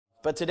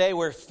But today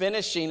we're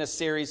finishing a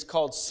series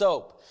called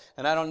SOAP.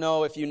 And I don't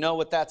know if you know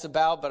what that's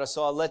about, but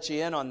so I'll let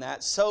you in on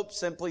that. SOAP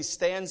simply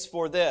stands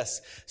for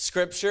this: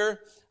 Scripture,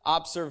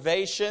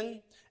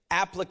 observation,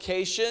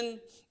 application,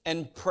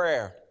 and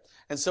prayer.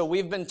 And so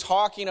we've been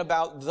talking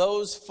about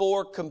those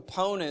four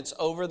components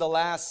over the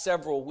last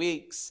several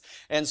weeks.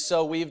 And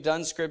so we've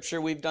done Scripture,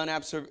 we've done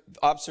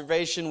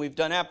observation, we've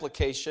done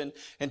application.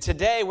 And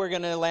today we're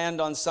going to land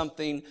on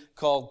something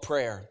called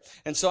prayer.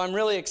 And so I'm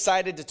really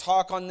excited to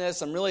talk on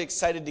this. I'm really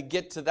excited to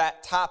get to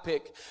that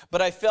topic.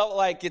 But I felt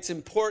like it's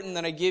important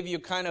that I give you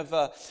kind of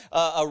a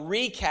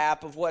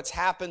recap of what's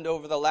happened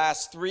over the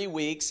last 3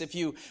 weeks. If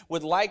you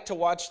would like to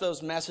watch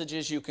those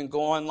messages, you can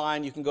go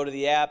online. You can go to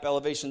the app,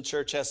 Elevation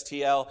Church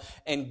STL,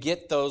 and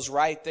get those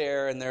right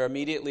there, and they're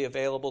immediately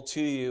available to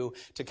you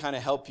to kind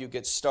of help you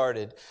get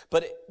started.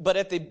 But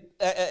at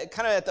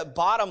the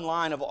bottom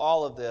line of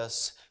all of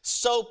this,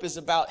 SOAP is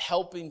about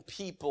helping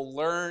people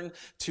learn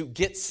to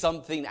get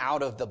something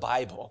out of the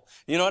Bible.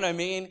 You know what I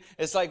mean?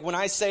 It's like when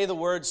I say the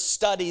word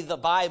study the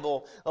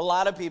Bible, a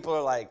lot of people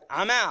are like,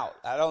 I'm out.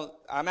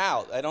 I'm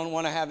out. I don't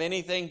want to have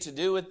anything to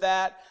do with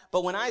that.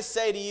 But when I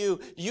say to you,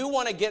 you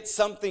want to get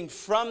something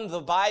from the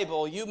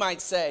Bible, you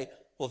might say,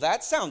 well,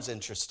 that sounds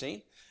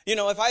interesting. You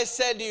know, if I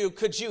said to you,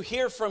 could you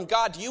hear from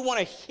God? Do you want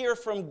to hear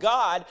from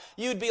God?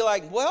 You'd be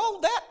like,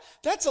 well,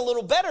 that's a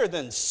little better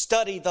than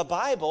study the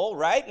Bible,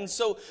 right? And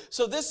so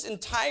this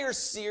entire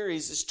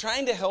series is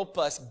trying to help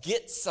us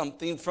get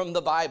something from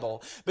the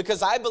Bible,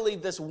 because I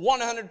believe this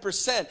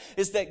 100%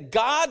 is that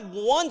God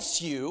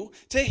wants you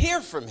to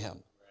hear from Him.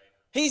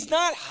 He's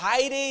not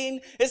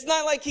hiding. It's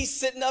not like He's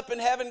sitting up in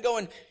heaven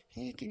going,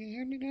 hey, can you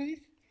hear me,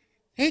 Dave?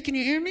 Hey, can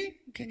you hear me?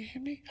 Can you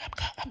hear me? I'm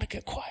going to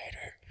get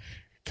quieter,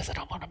 because I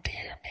don't want them to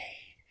hear me.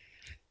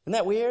 Isn't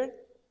that weird?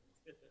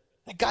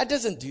 God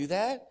doesn't do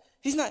that.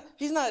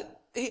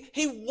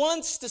 He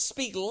wants to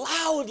speak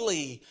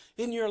loudly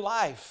in your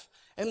life.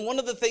 And one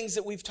of the things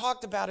that we've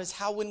talked about is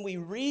how when we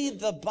read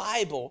the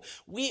Bible,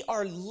 we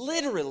are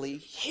literally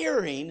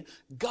hearing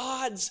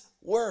God's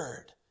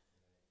word.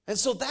 And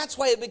so that's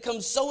why it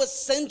becomes so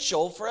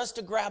essential for us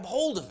to grab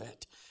hold of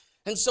it.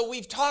 And so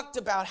we've talked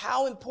about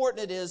how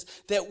important it is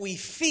that we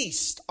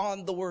feast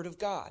on the Word of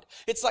God.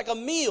 It's like a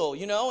meal,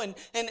 you know, and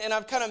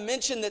I've kind of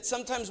mentioned that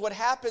sometimes what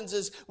happens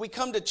is we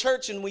come to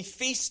church and we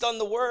feast on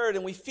the Word,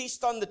 and we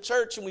feast on the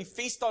church, and we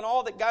feast on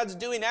all that God's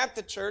doing at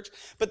the church,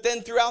 but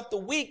then throughout the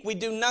week we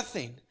do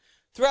nothing.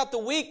 Throughout the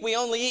week, we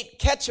only eat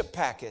ketchup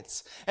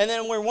packets. And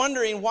then we're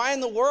wondering, why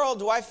in the world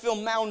do I feel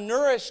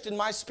malnourished in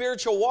my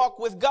spiritual walk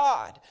with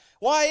God?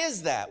 Why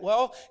is that?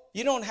 Well,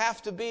 you don't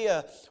have to be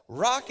a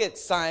rocket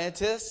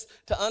scientist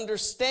to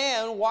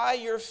understand why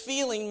you're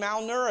feeling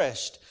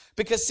malnourished.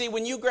 Because see,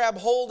 when you grab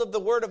hold of the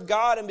Word of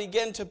God and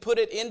begin to put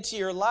it into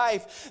your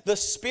life, the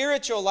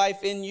spiritual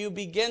life in you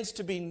begins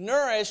to be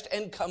nourished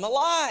and come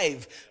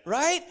alive,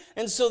 right?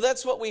 And so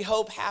that's what we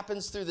hope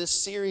happens through this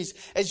series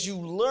as you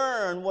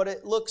learn what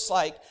it looks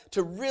like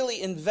to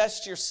really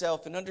invest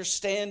yourself in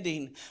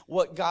understanding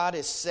what God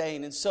is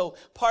saying. And so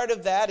part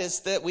of that is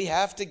that we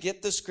have to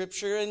get the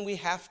Scripture and we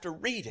have to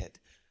read it.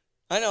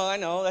 I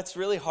know, that's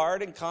really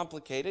hard and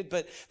complicated,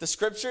 but the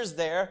Scripture's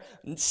there.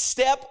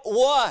 Step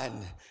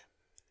one.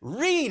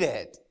 Read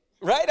it,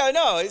 right? I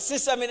know,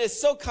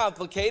 it's so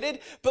complicated,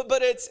 but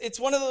it's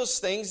one of those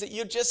things that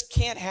you just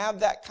can't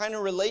have that kind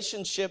of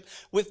relationship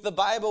with the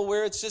Bible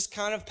where it's just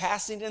kind of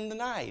passing in the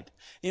night.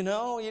 You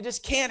know, you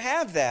just can't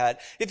have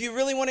that. If you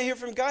really want to hear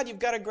from God, you've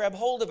got to grab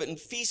hold of it and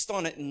feast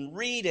on it and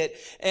read it.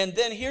 And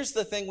then here's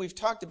the thing we've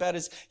talked about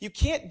is you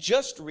can't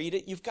just read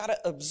it, you've got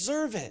to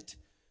observe it.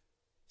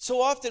 So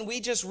often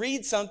we just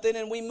read something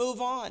and we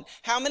move on.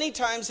 How many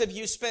times have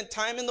you spent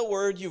time in the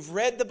Word, you've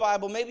read the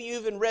Bible, maybe you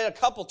even read a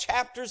couple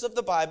chapters of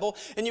the Bible,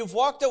 and you've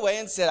walked away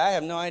and said, I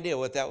have no idea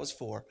what that was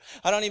for.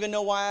 I don't even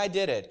know why I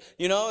did it.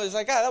 You know, it's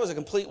like, that was a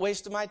complete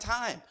waste of my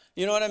time.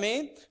 You know what I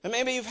mean? And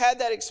maybe you've had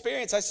that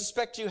experience. I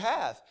suspect you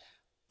have.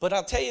 But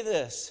I'll tell you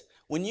this,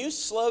 when you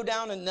slow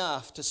down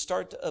enough to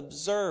start to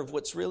observe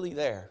what's really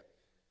there,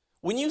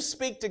 when you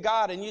speak to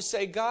God and you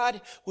say,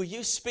 God, will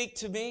you speak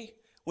to me?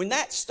 When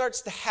that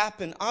starts to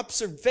happen,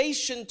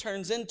 observation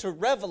turns into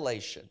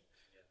revelation.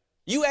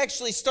 You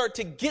actually start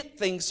to get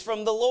things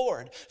from the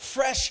Lord.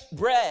 Fresh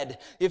bread,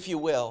 if you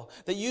will,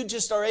 that you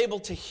just are able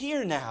to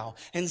hear now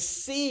and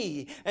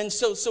see. And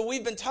so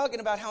we've been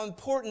talking about how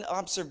important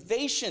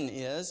observation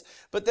is,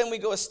 but then we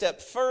go a step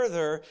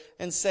further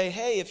and say,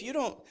 hey, if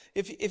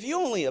you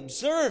only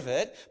observe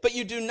it, but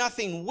you do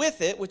nothing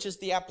with it, which is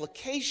the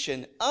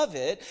application of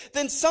it,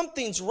 then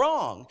something's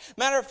wrong.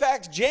 Matter of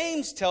fact,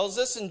 James tells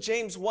us in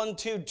James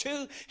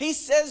 1:2, he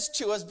says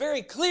to us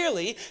very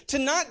clearly to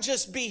not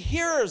just be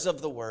hearers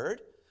of the word,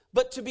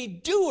 but to be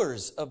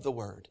doers of the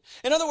word.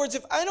 In other words,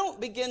 if I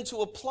don't begin to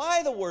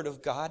apply the word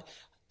of God,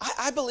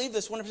 I believe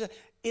this 100%,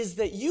 is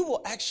that you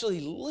will actually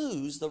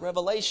lose the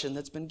revelation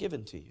that's been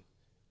given to you.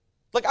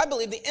 Like, I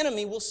believe the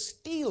enemy will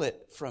steal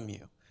it from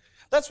you.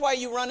 That's why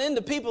you run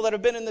into people that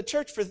have been in the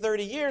church for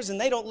 30 years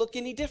and they don't look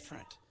any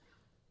different.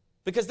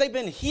 Because they've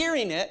been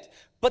hearing it,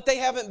 but they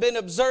haven't been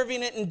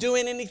observing it and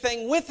doing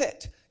anything with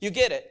it. You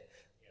get it?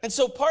 And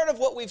so part of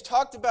what we've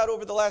talked about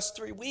over the last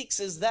 3 weeks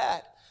is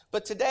that.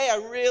 But today I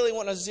really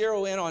want to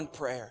zero in on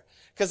prayer.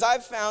 Because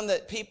I've found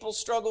that people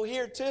struggle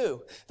here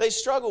too. They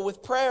struggle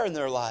with prayer in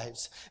their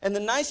lives. And the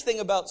nice thing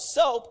about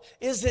soap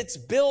is it's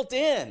built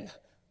in.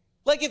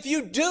 Like if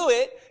you do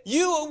it,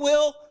 you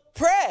will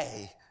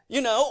pray,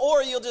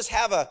 or you'll just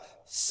have a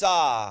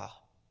sa.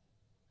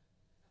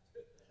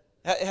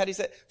 How do you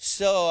say it?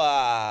 So,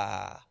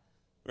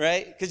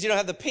 right? Because you don't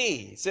have the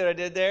P. See what I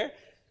did there?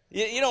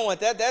 You don't want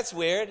that. That's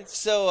weird.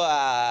 So,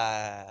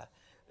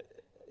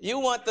 you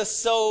want the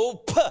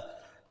soap.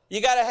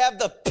 You got to have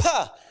the P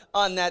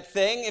on that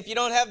thing. If you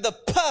don't have the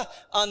P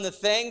on the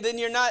thing, then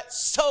you're not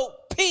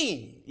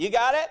soaping. You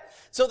got it?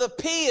 So the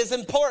P is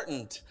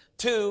important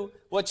to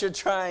what you're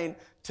trying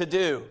to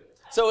do.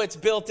 So it's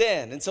built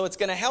in. And so it's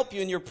going to help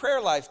you in your prayer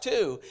life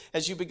too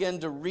as you begin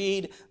to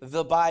read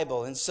the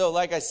Bible. And so,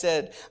 like I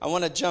said, I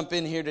want to jump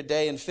in here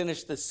today and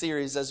finish the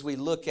series as we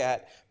look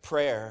at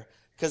prayer.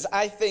 Because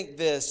I think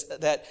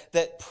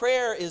that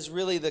prayer is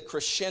really the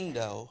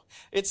crescendo.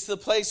 It's the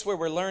place where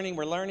we're learning,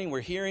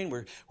 we're hearing,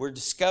 we're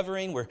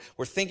discovering,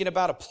 we're thinking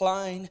about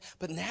applying.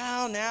 But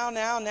now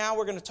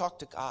we're going to talk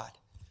to God.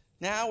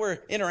 Now we're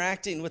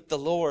interacting with the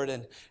Lord,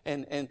 and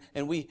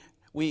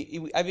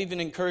I've even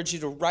encouraged you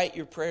to write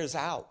your prayers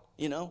out.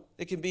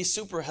 It can be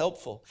super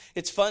helpful.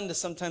 It's fun to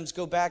sometimes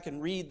go back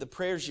and read the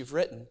prayers you've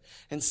written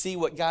and see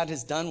what God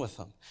has done with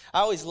them.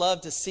 I always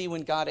love to see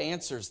when God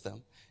answers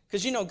them.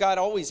 Because God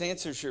always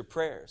answers your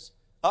prayers.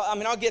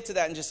 I'll get to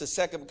that in just a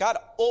second. God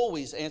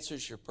always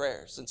answers your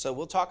prayers. And so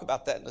we'll talk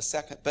about that in a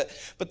second. But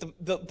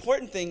the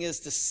important thing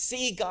is to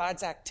see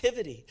God's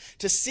activity,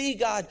 to see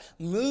God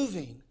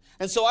moving.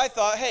 And so I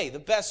thought, hey, the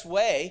best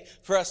way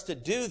for us to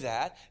do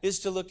that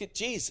is to look at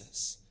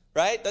Jesus.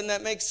 Right? Doesn't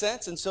that make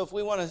sense? And so if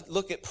we want to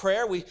look at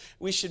prayer,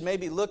 we should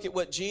maybe look at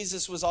what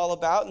Jesus was all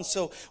about. And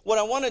so what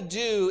I want to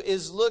do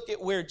is look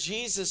at where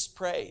Jesus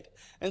prayed.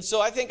 And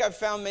so I think I've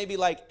found maybe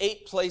like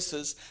 8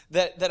 places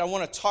that I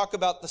want to talk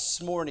about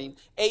this morning.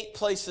 8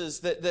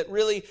 places that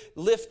really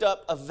lift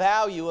up a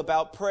value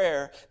about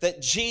prayer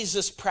that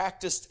Jesus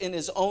practiced in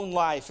his own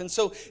life. And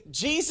so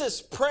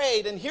Jesus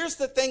prayed, and here's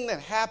the thing that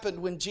happened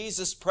when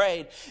Jesus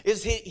prayed,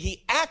 is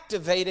he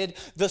activated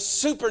the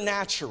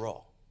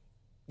supernatural.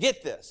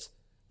 Get this.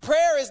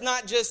 Prayer is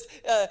not just,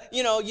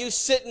 you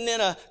sitting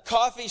in a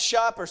coffee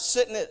shop or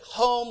sitting at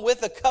home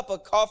with a cup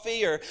of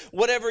coffee or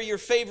whatever your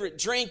favorite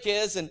drink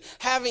is and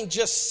having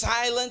just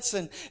silence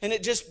and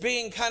it just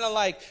being kind of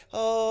like,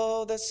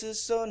 oh, this is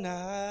so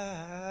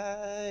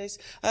nice.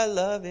 I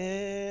love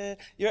it.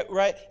 You're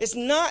right. It's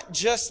not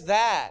just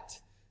that.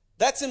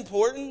 That's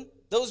important.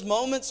 Those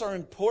moments are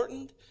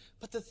important.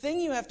 But the thing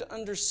you have to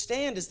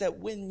understand is that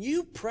when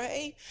you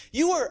pray,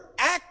 you are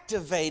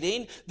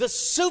activating the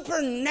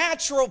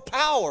supernatural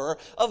power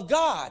of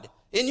God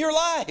in your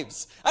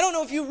lives. I don't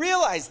know if you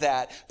realize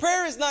that.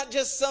 Prayer is not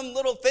just some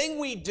little thing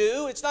we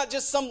do. It's not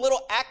just some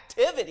little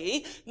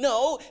activity.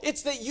 No,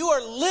 it's that you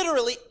are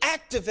literally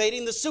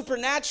activating the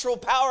supernatural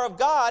power of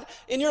God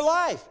in your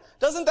life.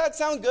 Doesn't that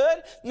sound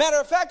good? Matter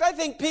of fact, I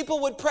think people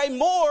would pray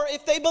more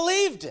if they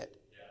believed it.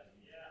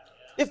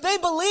 If they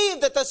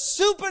believed that the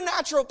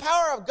supernatural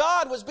power of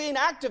God was being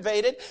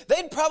activated,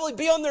 they'd probably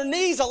be on their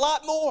knees a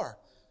lot more.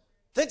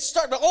 They'd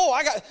start to,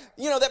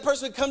 that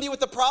person would come to you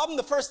with a problem.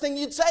 The first thing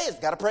you'd say is,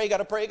 gotta pray,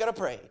 gotta pray, gotta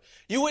pray.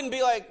 You wouldn't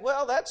be like,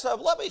 well,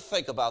 let me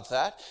think about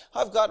that.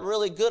 I've got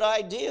really good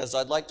ideas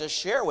I'd like to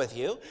share with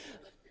you.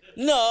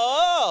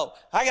 No,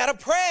 I gotta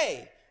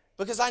pray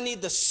because I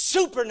need the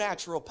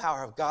supernatural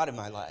power of God in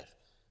my life.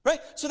 Right?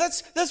 So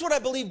that's what I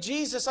believe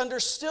Jesus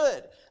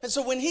understood. And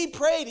so when he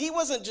prayed, he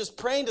wasn't just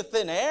praying to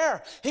thin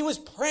air. He was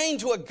praying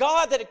to a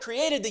God that had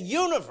created the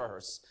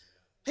universe.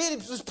 He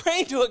was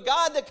praying to a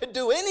God that could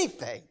do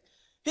anything.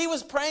 He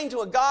was praying to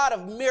a God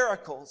of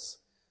miracles.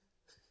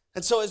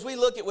 And so as we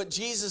look at what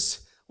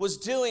Jesus was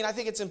doing, I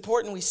think it's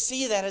important we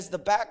see that as the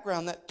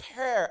background, that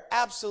prayer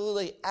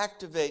absolutely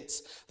activates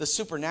the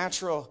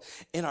supernatural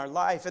in our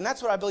life. And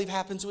that's what I believe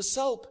happens with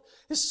soap.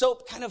 This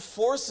soap kind of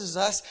forces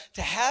us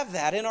to have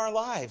that in our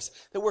lives,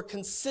 that we're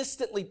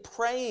consistently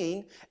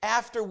praying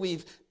after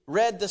we've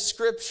read the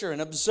scripture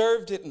and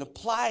observed it and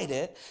applied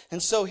it.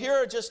 And so here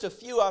are just a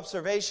few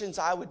observations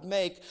I would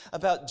make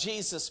about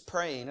Jesus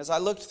praying. As I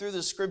looked through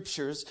the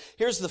scriptures,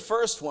 here's the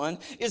first one,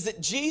 is that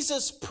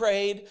Jesus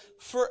prayed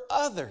for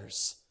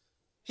others.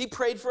 He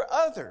prayed for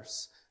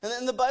others. And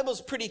then the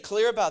Bible's pretty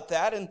clear about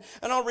that. And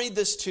I'll read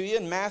this to you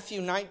in Matthew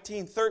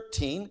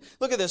 19:13.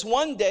 Look at this.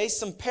 One day,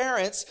 some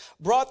parents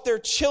brought their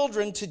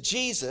children to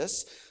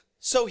Jesus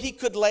so he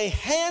could lay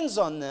hands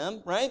on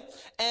them, right?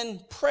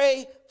 And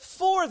pray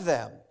for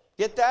them.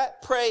 Get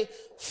that? Pray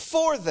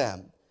for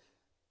them.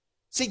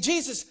 See,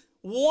 Jesus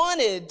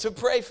wanted to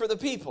pray for the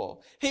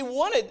people. He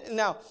wanted,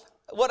 now,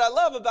 what I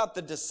love about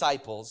the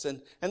disciples,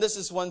 and this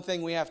is one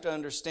thing we have to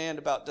understand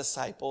about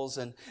disciples,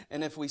 and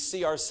if we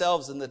see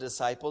ourselves in the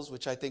disciples,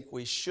 which I think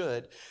we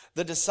should,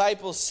 the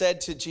disciples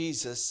said to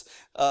Jesus,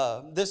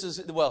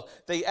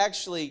 they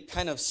actually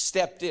kind of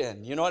stepped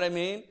in. You know what I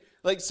mean?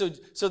 Like, so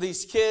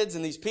these kids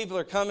and these people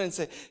are coming and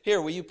say,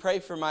 here, will you pray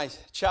for my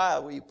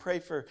child? Will you pray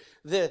for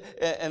this?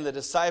 And the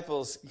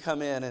disciples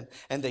come in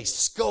and they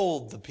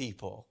scold the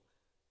people.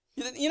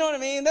 You know what I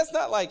mean? That's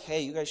not like,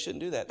 hey, you guys shouldn't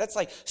do that. That's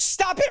like,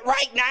 stop it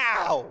right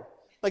now.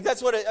 Like,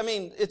 that's what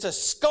it's a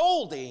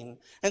scolding.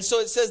 And so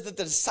it says that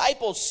the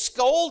disciples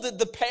scolded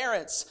the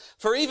parents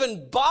for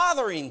even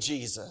bothering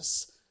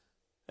Jesus.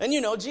 And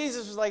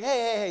Jesus was like,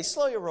 hey,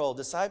 slow your roll,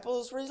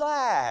 disciples,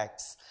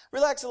 relax.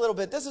 Relax a little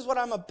bit. This is what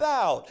I'm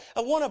about.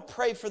 I want to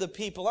pray for the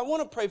people. I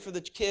want to pray for the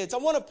kids. I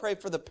want to pray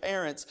for the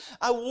parents.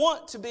 I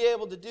want to be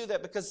able to do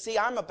that because, see,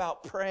 I'm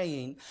about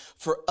praying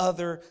for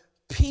other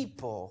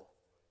people.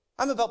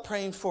 I'm about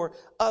praying for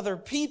other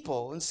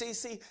people. And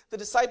see, the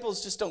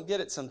disciples just don't get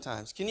it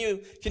sometimes. Can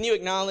you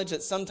acknowledge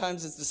that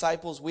sometimes as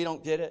disciples, we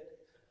don't get it?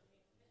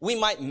 We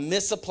might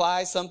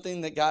misapply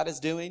something that God is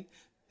doing.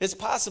 It's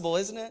possible,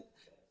 isn't it?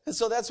 And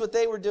so that's what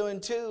they were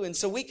doing too. And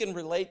so we can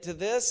relate to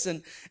this.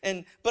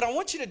 But I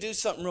want you to do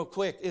something real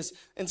quick is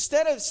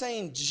instead of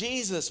saying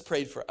Jesus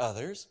prayed for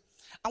others,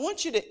 I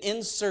want you to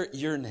insert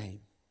your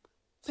name.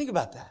 Think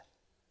about that.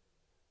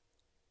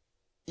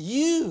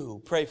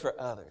 You pray for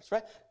others,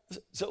 right?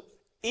 So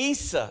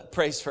Isa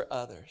prays for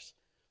others.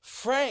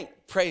 Frank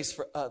prays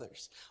for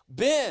others.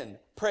 Ben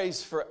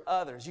prays for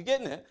others. You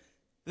getting it?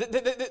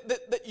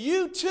 That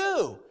you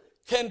too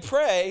can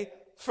pray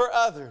for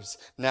others.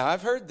 Now,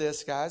 I've heard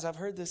this, guys. I've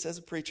heard this as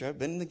a preacher. I've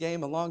been in the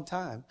game a long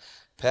time.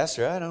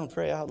 Pastor, I don't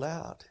pray out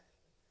loud.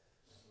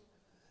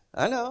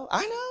 I know.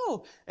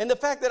 And the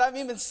fact that I'm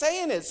even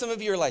saying it, some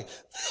of you are like,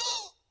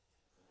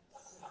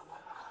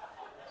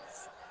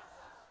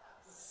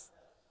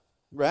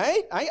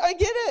 right? I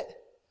get it.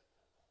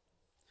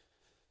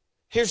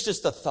 Here's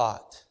just a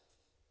thought.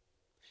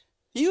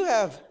 You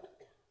have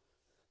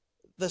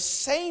the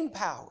same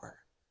power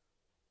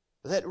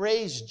that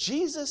raised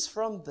Jesus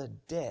from the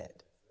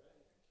dead.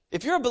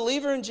 If you're a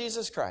believer in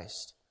Jesus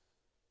Christ,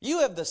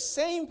 you have the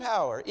same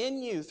power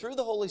in you through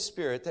the Holy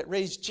Spirit that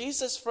raised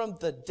Jesus from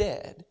the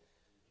dead,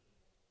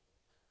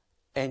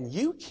 and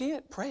you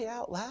can't pray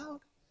out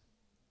loud?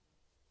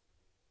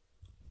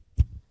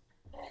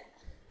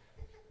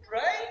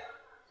 Right?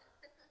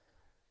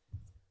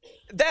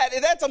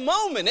 That's a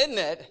moment, isn't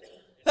it?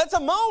 That's a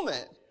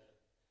moment.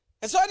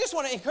 And so I just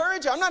want to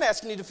encourage you. I'm not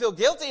asking you to feel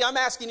guilty. I'm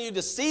asking you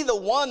to see the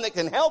one that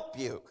can help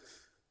you.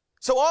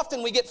 So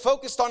often we get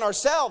focused on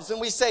ourselves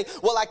and we say,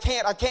 well, I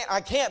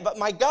can't, but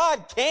my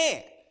God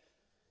can.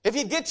 If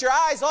you get your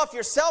eyes off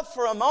yourself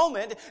for a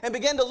moment and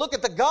begin to look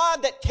at the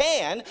God that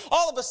can,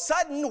 all of a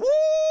sudden,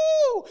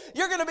 woo,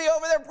 you're going to be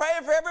over there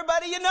praying for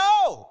everybody you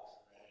know.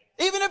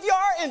 Even if you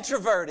are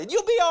introverted,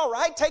 you'll be all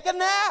right. Take a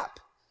nap.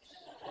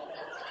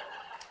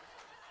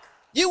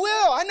 You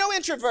will. I know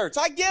introverts.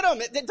 I get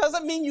them. It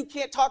doesn't mean you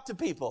can't talk to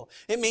people.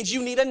 It means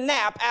you need a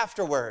nap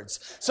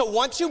afterwards. So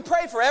once you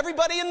pray for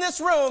everybody in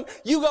this room,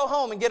 you go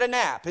home and get a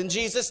nap in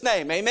Jesus'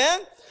 name. Amen?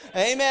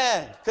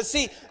 Amen. Because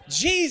see,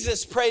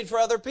 Jesus prayed for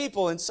other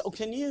people, and so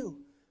can you.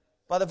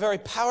 By the very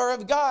power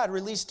of God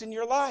released in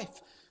your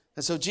life.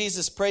 And so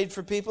Jesus prayed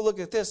for people. Look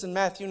at this in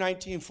Matthew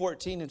 19,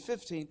 14 and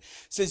 15. It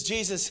says,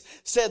 Jesus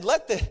said,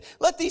 let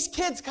these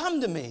kids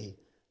come to me.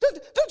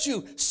 Don't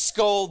you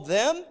scold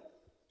them.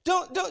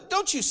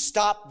 Don't you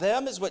stop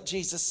them, is what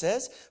Jesus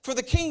says. For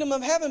the kingdom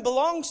of heaven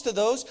belongs to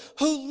those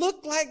who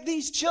look like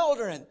these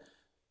children.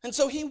 And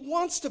so he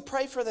wants to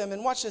pray for them.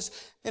 And watch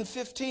this. In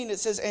 15,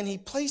 it says, and he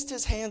placed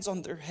his hands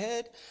on their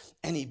head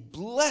and he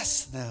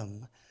blessed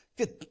them.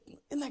 Good.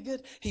 Isn't that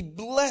good? He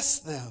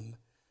blessed them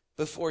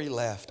before he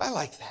left. I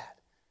like that.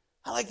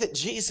 I like that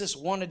Jesus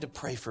wanted to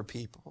pray for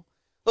people.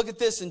 Look at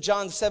this in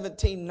John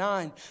 17,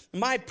 9.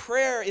 My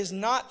prayer is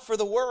not for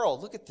the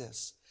world. Look at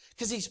this.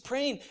 Because he's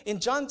praying, in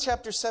John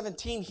chapter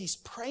 17, he's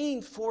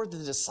praying for the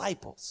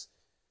disciples.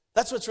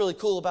 That's what's really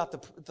cool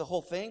about the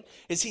whole thing,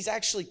 is he's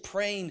actually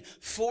praying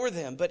for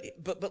them.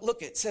 But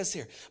look, it says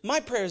here,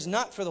 my prayer is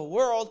not for the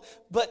world,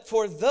 but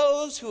for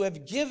those who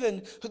have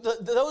given,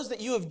 those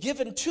that you have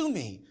given to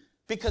me,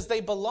 because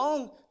they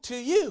belong to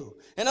you.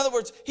 In other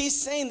words,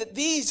 he's saying that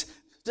these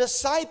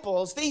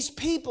disciples, these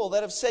people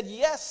that have said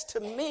yes to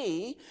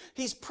me,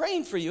 he's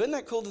praying for you. Isn't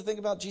that cool to think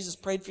about? Jesus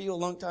prayed for you a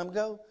long time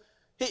ago.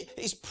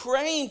 He's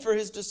praying for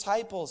his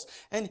disciples,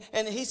 and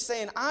he's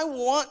saying, I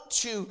want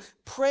to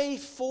pray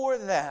for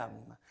them.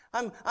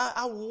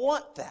 I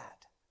want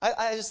that.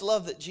 I just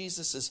love that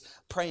Jesus is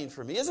praying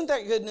for me. Isn't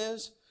that good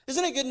news?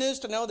 Isn't it good news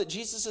to know that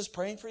Jesus is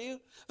praying for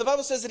you? The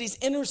Bible says that he's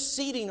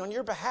interceding on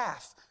your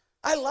behalf.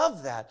 I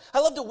love that.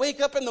 I love to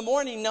wake up in the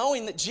morning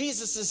knowing that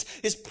Jesus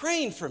is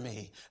praying for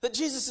me, that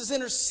Jesus is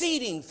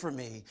interceding for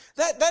me.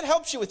 That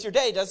helps you with your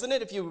day, doesn't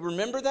it? If you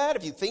remember that,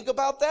 if you think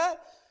about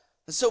that.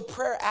 And so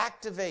prayer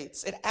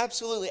activates, it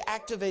absolutely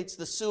activates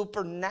the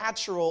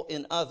supernatural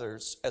in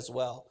others as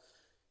well.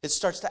 It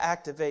starts to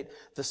activate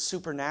the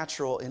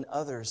supernatural in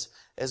others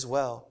as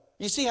well.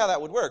 You see how that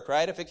would work,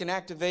 right? If it can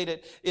activate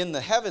it in the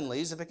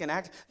heavenlies,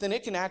 then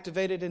it can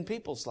activate it in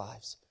people's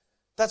lives.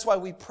 That's why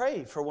we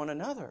pray for one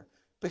another,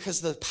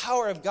 because the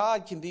power of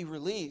God can be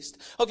released.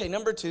 Okay,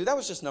 number 2, that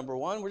was just number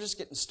 1. We're just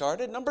getting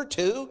started. Number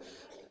 2,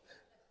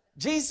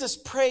 Jesus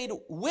prayed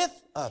with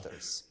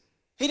others.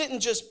 He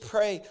didn't just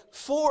pray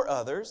for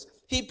others.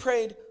 He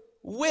prayed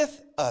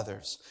with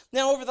others.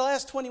 Now, over the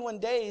last 21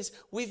 days,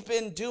 we've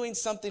been doing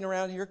something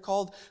around here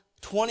called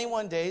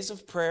 21 days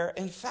of prayer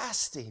and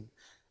fasting.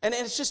 And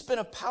it's just been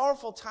a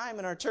powerful time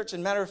in our church.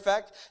 And matter of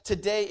fact,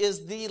 today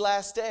is the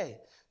last day.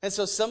 And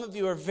so some of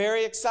you are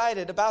very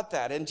excited about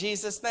that in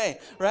Jesus' name,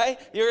 right?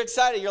 You're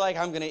excited. You're like,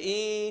 I'm going to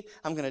eat.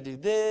 I'm going to do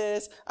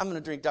this. I'm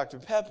going to drink Dr.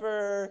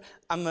 Pepper.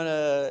 I'm going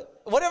to,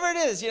 whatever it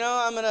is,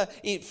 I'm going to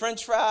eat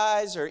French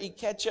fries or eat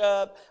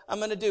ketchup. I'm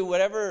going to do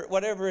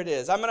whatever it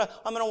is. I'm going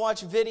to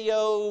watch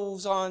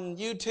videos on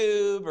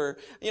YouTube or,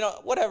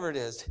 whatever it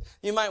is.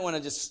 You might want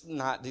to just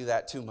not do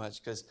that too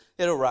much because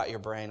it'll rot your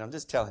brain. I'm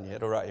just telling you,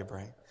 it'll rot your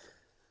brain.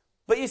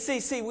 But you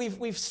see,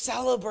 we've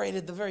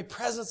celebrated the very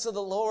presence of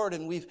the Lord,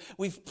 and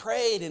we've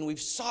prayed and we've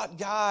sought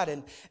God,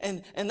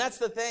 and that's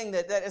the thing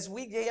that as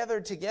we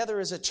gathered together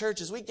as a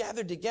church, as we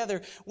gathered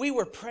together, we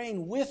were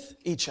praying with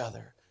each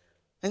other.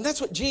 And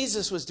that's what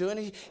Jesus was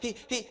doing.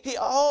 He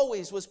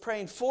always was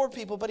praying for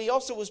people, but he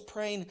also was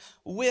praying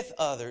with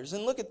others.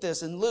 And look at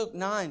this in Luke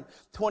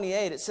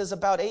 9:28. It says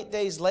about 8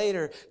 days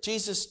later,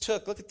 Jesus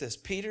took, look at this,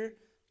 Peter,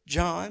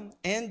 John,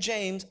 and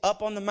James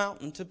up on the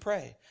mountain to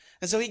pray.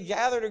 And so he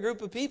gathered a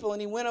group of people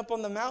and he went up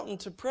on the mountain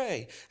to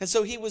pray. And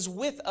so he was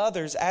with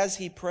others as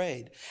he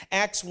prayed.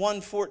 Acts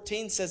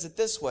 1:14 says it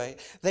this way.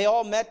 They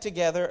all met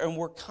together and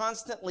were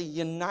constantly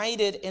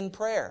united in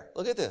prayer.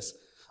 Look at this.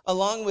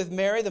 Along with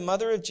Mary, the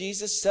mother of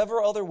Jesus,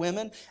 several other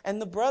women,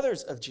 and the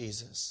brothers of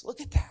Jesus.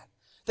 Look at that.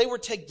 They were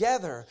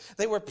together.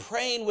 They were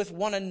praying with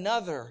one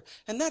another.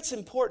 And that's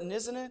important,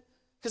 isn't it?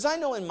 Because I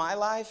know in my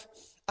life,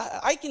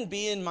 I can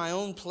be in my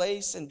own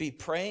place and be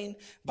praying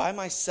by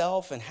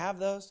myself and have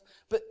those.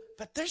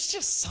 But there's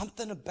just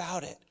something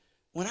about it.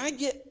 When I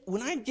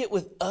get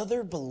with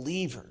other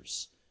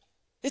believers,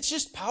 it's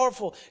just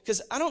powerful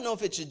because I don't know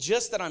if it's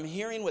just that I'm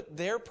hearing what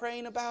they're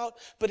praying about,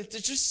 but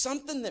it's just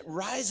something that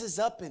rises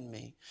up in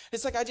me.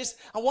 It's like I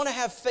want to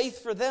have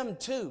faith for them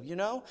too,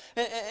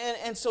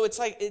 And so it's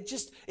like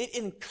it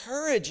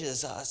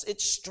encourages us, it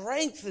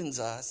strengthens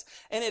us,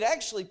 and it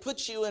actually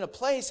puts you in a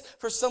place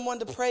for someone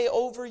to pray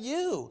over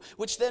you,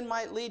 which then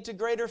might lead to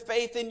greater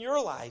faith in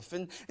your life.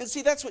 And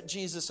see, that's what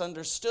Jesus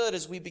understood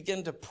as we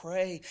begin to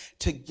pray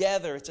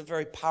together. It's a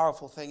very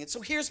powerful thing. And so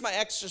here's my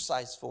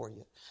exercise for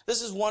you.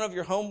 This is one of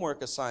your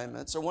homework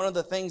assignments or one of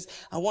the things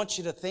I want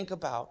you to think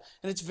about.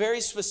 And it's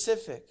very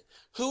specific.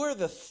 Who are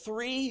the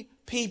 3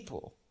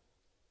 people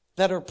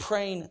that are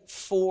praying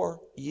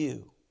for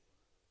you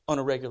on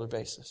a regular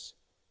basis?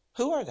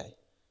 Who are they?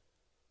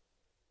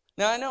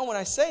 Now, I know when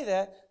I say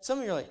that, some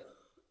of you are like,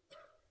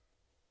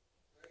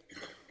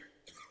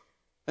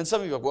 and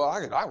some of you are like,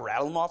 well, I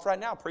rattle them off right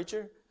now,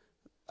 preacher.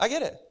 I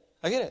get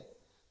it.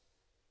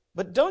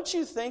 But don't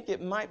you think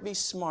it might be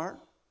smart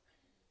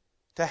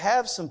to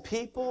have some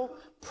people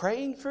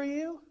praying for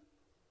you?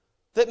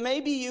 That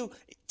maybe you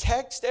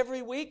text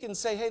every week and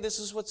say, hey, this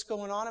is what's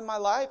going on in my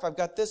life. I've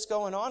got this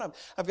going on.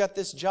 I've got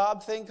this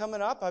job thing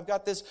coming up. I've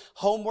got this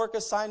homework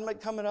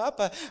assignment coming up.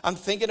 I'm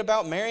thinking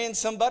about marrying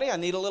somebody. I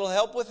need a little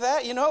help with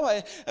that.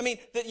 I mean,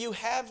 that you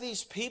have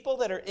these people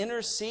that are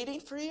interceding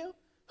for you.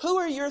 Who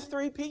are your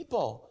 3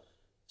 people?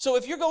 So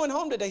if you're going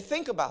home today,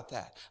 think about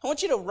that. I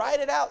want you to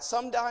write it out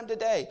sometime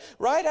today.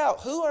 Write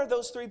out who are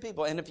those 3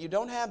 people. And if you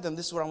don't have them,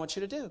 this is what I want you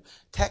to do.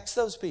 Text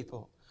those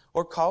people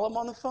or call them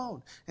on the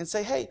phone and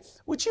say, hey,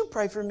 would you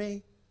pray for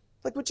me?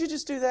 Like, would you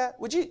just do that?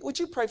 Would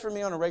you pray for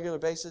me on a regular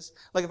basis?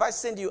 Like, if I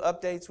send you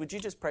updates, would you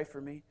just pray for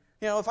me?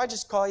 If I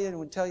just call you and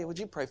would tell you, would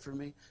you pray for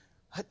me?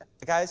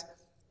 Guys,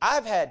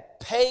 I've had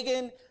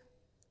pagan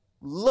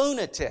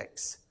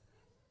lunatics.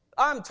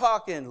 I'm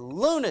talking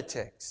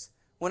lunatics.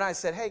 When I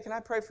said, hey, can I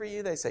pray for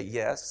you? They say,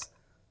 yes.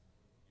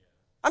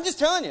 I'm just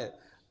telling you,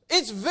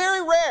 it's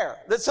very rare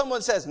that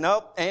someone says,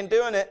 nope, ain't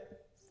doing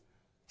it.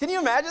 Can you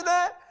imagine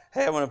that?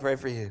 Hey, I want to pray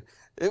for you.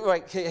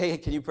 Like, hey,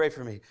 can you pray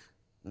for me?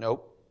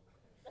 Nope.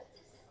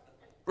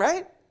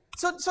 Right?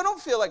 So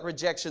don't feel like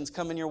rejection's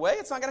coming your way.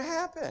 It's not going to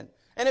happen.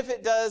 And if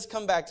it does,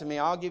 come back to me.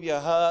 I'll give you a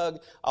hug.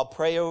 I'll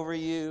pray over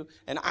you.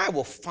 And I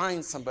will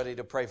find somebody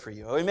to pray for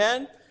you.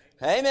 Amen?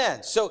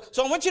 Amen. So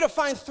I want you to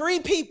find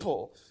 3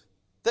 people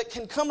that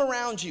can come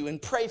around you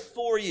and pray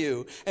for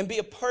you and be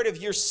a part of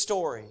your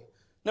story.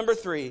 Number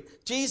 3,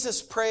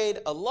 Jesus prayed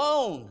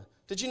alone.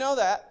 Did you know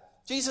that?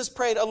 Jesus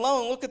prayed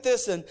alone. Look at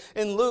this in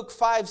Luke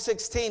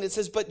 5:16. It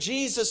says, but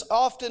Jesus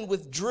often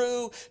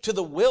withdrew to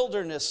the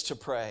wilderness to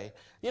pray.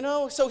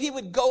 So he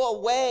would go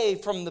away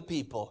from the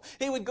people.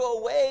 He would go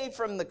away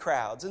from the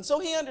crowds. And so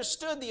he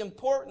understood the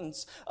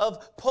importance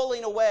of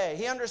pulling away.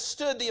 He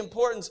understood the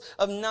importance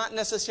of not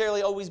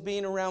necessarily always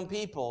being around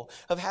people,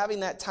 of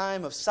having that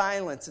time of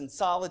silence and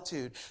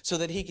solitude so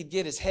that he could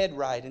get his head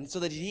right and so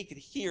that he could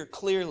hear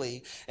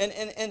clearly. And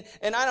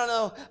I don't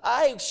know,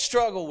 I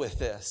struggle with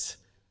this.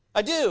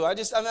 I do.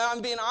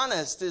 I'm being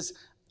honest.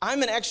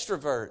 I'm an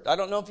extrovert. I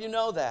don't know if you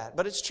know that,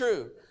 but it's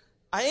true.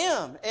 I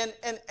am.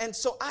 And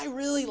so I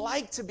really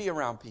like to be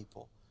around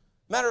people.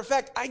 Matter of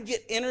fact, I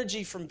get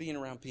energy from being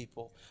around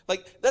people.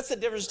 Like, that's the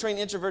difference between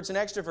introverts and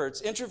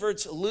extroverts.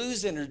 Introverts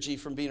lose energy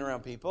from being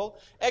around people.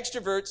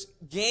 Extroverts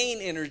gain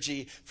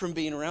energy from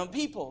being around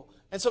people.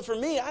 And so for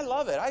me, I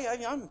love it.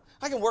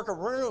 I can work a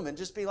room and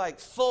just be like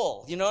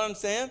full. You know what I'm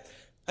saying?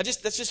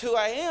 That's just who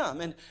I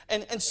am.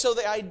 And so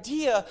the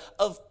idea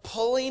of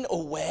pulling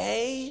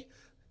away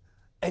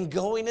and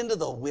going into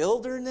the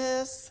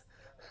wilderness,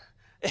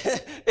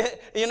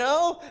 you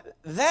know,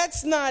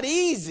 that's not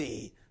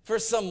easy for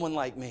someone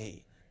like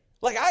me.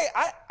 Like,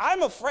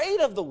 I'm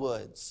afraid of the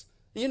woods.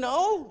 You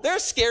know,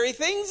 there's scary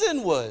things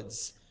in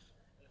woods.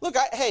 Look,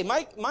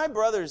 my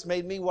brothers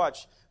made me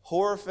watch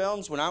horror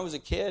films when I was a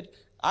kid.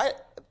 I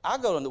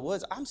go in the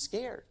woods. I'm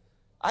scared.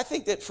 I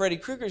think that Freddy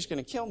Krueger is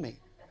going to kill me.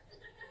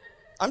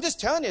 I'm just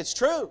telling you, it's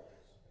true.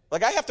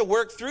 Like, I have to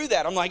work through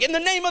that. I'm like, in the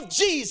name of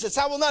Jesus,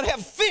 I will not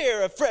have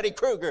fear of Freddy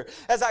Krueger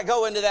as I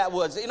go into that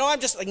woods. You know, I'm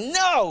just like,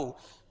 no.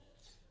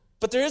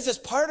 But there is this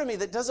part of me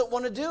that doesn't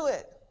want to do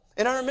it.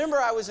 And I remember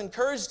I was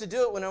encouraged to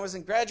do it when I was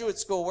in graduate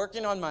school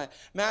working on my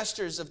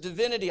master's of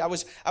divinity. I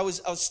was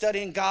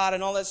studying God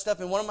and all that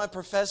stuff. And one of my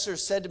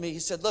professors said to me, he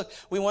said, look,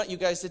 we want you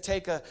guys to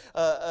take a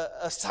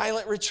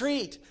silent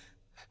retreat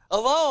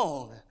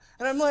alone.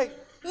 And I'm like,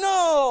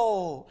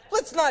 no,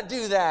 let's not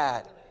do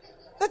that.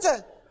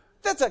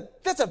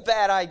 That's a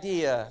bad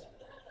idea.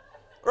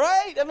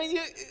 Right? I mean,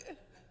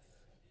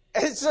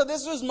 and so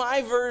this was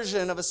my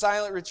version of a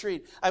silent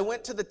retreat. I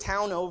went to the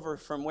town over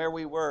from where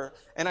we were,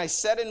 and I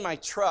sat in my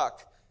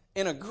truck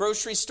in a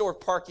grocery store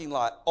parking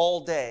lot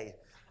all day.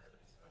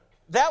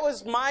 That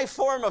was my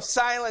form of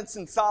silence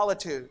and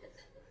solitude.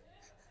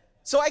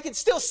 So I could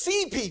still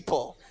see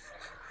people,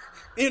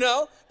 you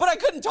know, but I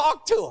couldn't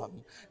talk to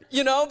them,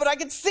 you know, but I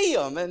could see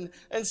them.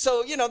 And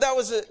so, you know, that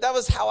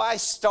was how I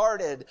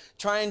started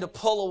trying to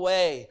pull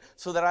away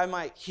so that I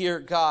might hear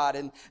God.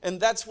 And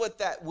that's what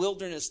that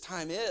wilderness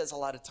time is a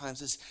lot of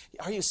times is,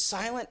 are you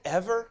silent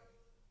ever?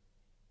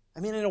 I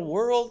mean, in a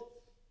world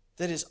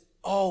that is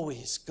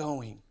always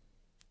going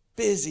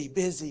busy,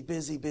 busy,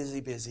 busy,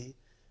 busy, busy.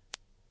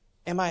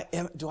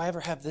 Do I ever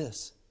have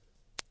this?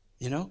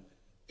 You know,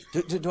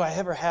 do I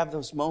ever have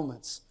those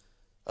moments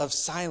of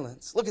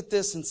silence? Look at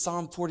this in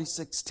Psalm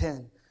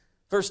 46:10.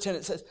 Verse 10,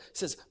 it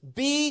says,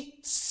 be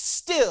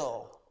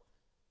still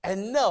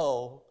and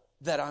know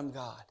that I'm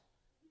God.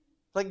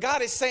 Like,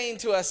 God is saying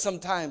to us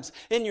sometimes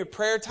in your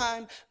prayer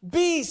time,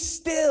 be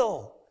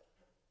still.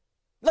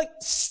 Like,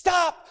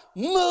 stop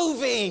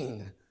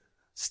moving.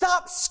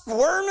 Stop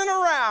squirming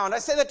around. I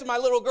say that to my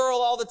little girl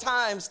all the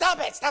time. Stop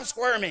it. Stop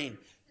squirming.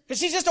 Because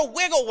she's just a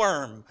wiggle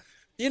worm,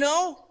 you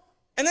know?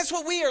 And that's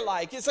what we are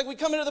like. It's like we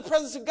come into the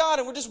presence of God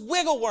and we're just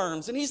wiggle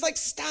worms. And he's like,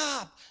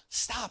 stop,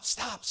 stop,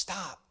 stop,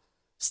 stop.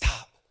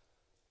 Stop.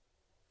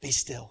 Be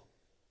still.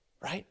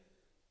 Right?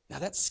 Now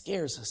that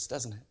scares us,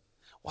 doesn't it?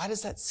 Why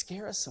does that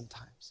scare us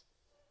sometimes?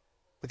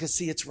 Because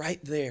see, it's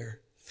right there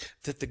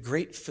that the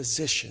great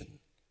physician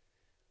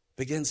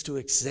begins to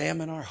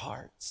examine our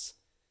hearts.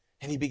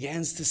 And he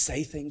begins to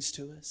say things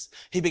to us.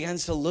 He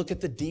begins to look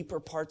at the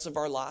deeper parts of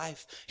our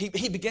life. He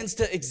begins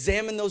to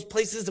examine those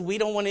places that we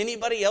don't want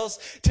anybody else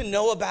to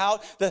know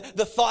about, the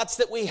thoughts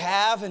that we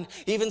have, and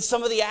even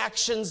some of the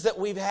actions that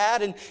we've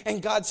had.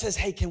 And God says,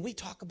 hey, can we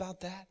talk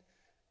about that?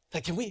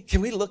 Like, can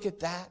we look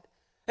at that?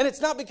 And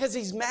it's not because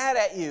he's mad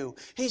at you.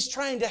 He's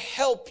trying to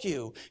help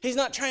you. He's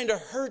not trying to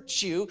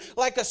hurt you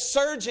like a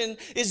surgeon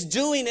is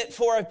doing it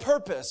for a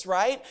purpose,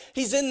 right?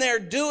 He's in there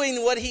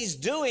doing what he's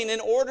doing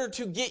in order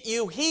to get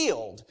you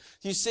healed.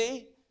 You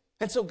see?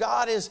 And so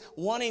God is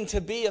wanting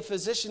to be a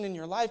physician in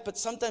your life, but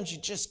sometimes you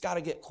just got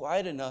to get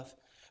quiet enough.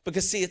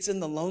 Because see, it's in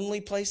the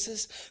lonely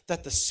places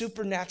that the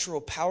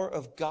supernatural power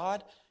of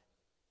God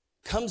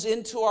comes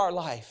into our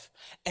life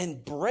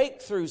and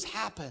breakthroughs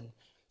happen.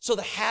 So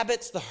the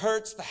habits, the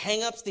hurts, the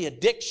hang-ups, the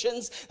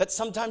addictions that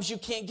sometimes you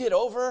can't get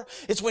over,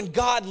 it's when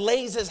God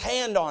lays his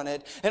hand on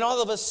it and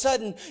all of a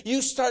sudden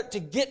you start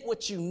to get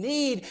what you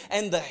need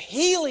and the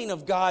healing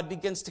of God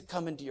begins to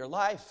come into your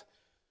life.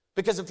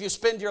 Because if you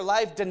spend your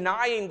life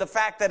denying the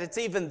fact that it's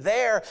even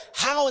there,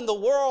 how in the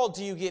world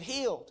do you get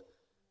healed?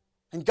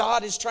 And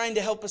God is trying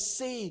to help us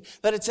see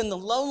that it's in the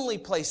lonely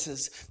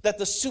places that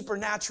the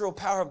supernatural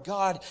power of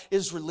God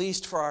is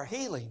released for our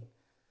healing.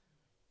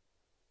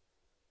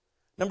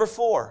 Number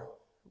 4.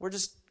 We're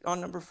just on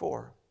number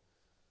 4.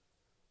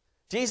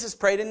 Jesus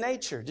prayed in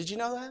nature. Did you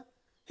know that?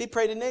 He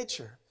prayed in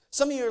nature.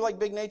 Some of you are like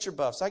big nature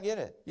buffs. I get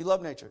it. You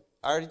love nature.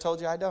 I already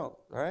told you I don't.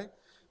 All right?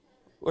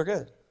 We're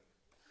good.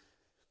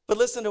 But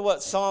listen to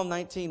what Psalm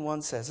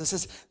 19:1 says. It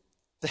says,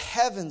 the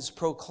heavens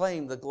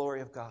proclaim the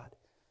glory of God.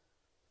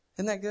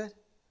 Isn't that good?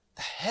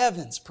 The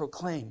heavens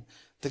proclaim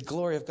the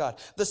glory of God.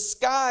 The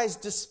skies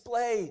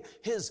display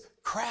his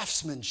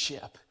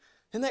craftsmanship.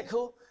 Isn't that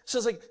cool? So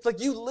it's like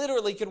you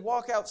literally could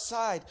walk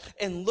outside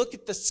and look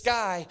at the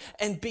sky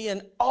and be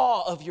in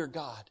awe of your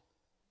God.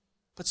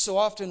 But so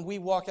often we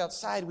walk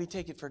outside, we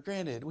take it for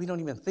granted. We don't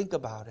even think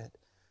about it.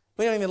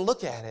 We don't even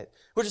look at it.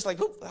 We're just like,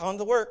 on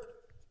to work.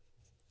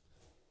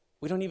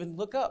 We don't even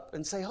look up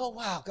and say, oh,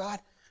 wow, God,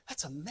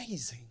 that's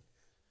amazing.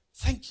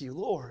 Thank you,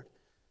 Lord.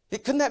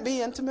 Couldn't that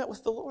be intimate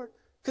with the Lord?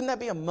 Couldn't that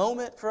be a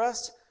moment for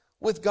us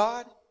with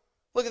God?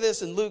 Look at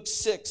this in Luke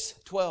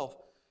 6:12.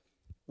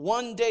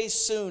 One day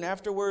soon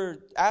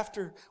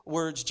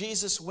afterwards,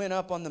 Jesus went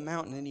up on the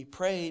mountain and he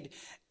prayed.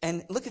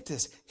 And look at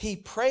this. He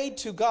prayed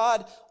to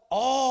God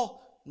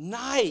all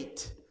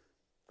night.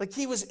 Like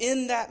he was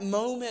in that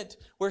moment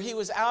where he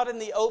was out in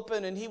the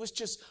open and he was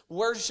just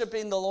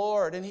worshiping the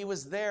Lord, and he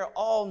was there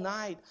all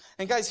night.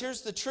 And guys,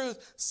 here's the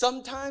truth.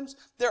 Sometimes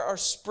there are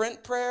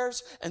sprint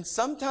prayers and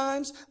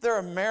sometimes there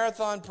are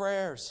marathon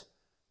prayers.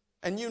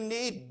 And you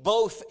need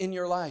both in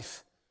your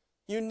life.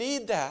 You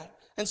need that.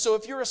 And so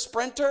if you're a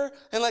sprinter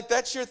and like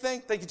that's your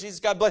thing, thank you, Jesus,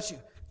 God bless you.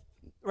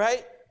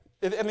 Right?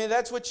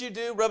 That's what you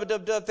do.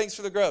 Rub-a-dub-dub, thanks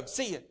for the grub.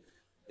 See you.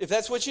 If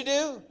that's what you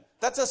do,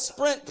 that's a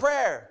sprint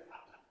prayer.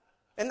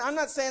 And I'm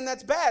not saying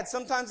that's bad.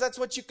 Sometimes that's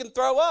what you can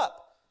throw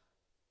up.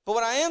 But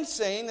what I am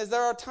saying is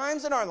there are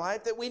times in our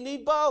life that we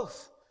need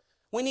both.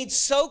 We need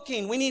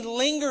soaking. We need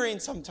lingering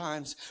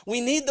sometimes.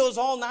 We need those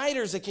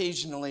all-nighters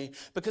occasionally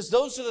because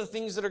those are the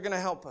things that are going to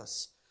help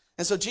us.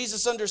 And so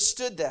Jesus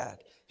understood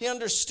that. He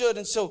understood.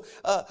 And so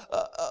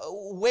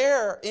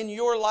where in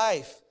your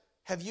life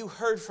have you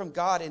heard from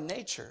God in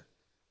nature?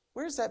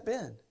 Where's that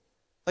been?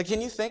 Like,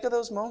 can you think of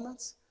those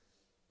moments?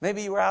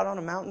 Maybe you were out on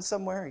a mountain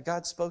somewhere and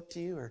God spoke to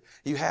you, or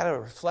you had a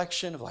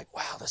reflection of like,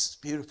 wow, this is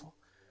beautiful.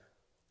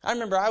 I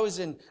remember I was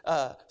in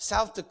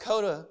South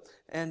Dakota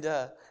and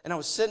I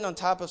was sitting on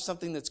top of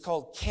something that's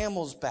called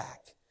Camel's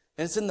Back.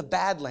 And it's in the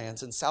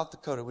Badlands in South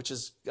Dakota, which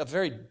is a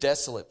very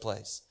desolate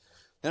place.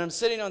 And I'm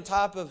sitting on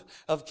top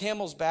of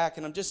Camel's Back,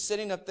 and I'm just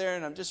sitting up there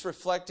and I'm just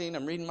reflecting.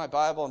 I'm reading my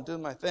Bible. I'm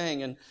doing my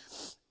thing.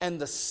 And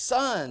the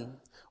sun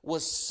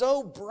was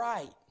so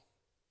bright.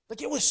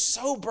 Like, it was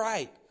so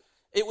bright.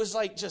 It was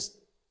like just,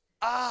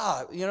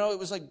 it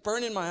was like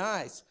burning my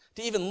eyes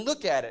to even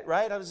look at it,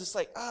 right? I was just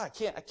like, I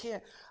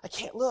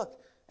can't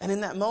look. And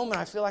in that moment,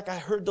 I feel like I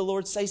heard the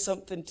Lord say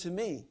something to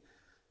me.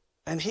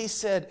 And he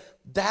said,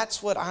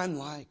 that's what I'm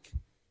like.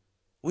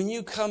 When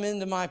you come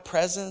into my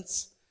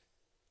presence,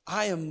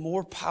 I am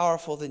more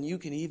powerful than you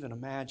can even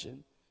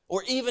imagine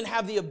or even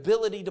have the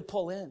ability to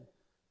pull in.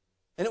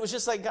 And it was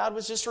just like God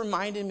was just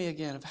reminding me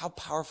again of how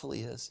powerful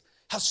he is,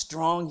 how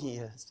strong he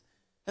is.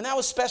 And that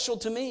was special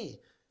to me.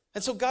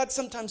 And so God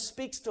sometimes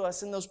speaks to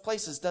us in those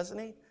places, doesn't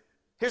he?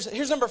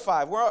 Here's number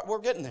 5. We're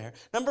getting there.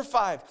 Number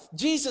 5,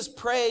 Jesus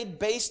prayed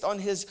based on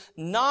his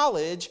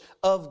knowledge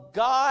of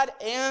God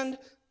and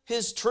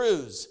his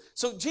truths.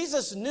 So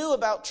Jesus knew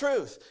about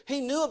truth.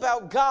 He knew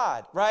about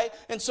God, right?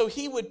 And so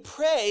he would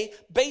pray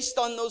based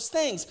on those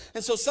things.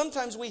 And so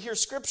sometimes we hear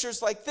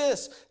scriptures like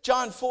this,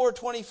 John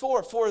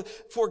 4:24,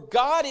 for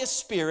God is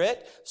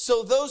spirit,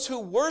 so those who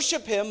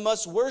worship him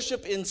must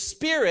worship in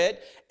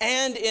spirit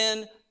and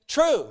in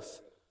truth.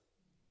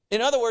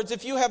 In other words,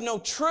 if you have no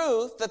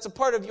truth that's a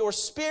part of your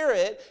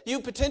spirit, you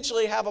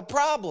potentially have a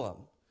problem.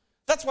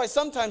 That's why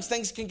sometimes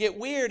things can get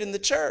weird in the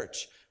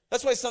church.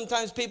 That's why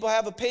sometimes people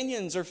have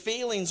opinions or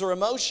feelings or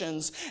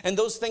emotions, and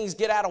those things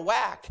get out of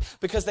whack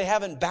because they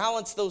haven't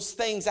balanced those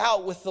things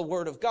out with the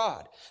Word of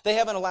God. They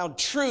haven't allowed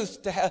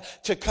truth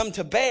to come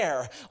to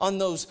bear on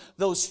those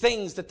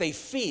things that they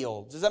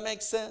feel. Does that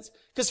make sense?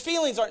 Because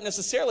feelings aren't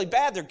necessarily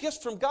bad. They're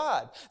gifts from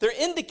God. They're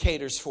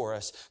indicators for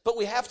us. But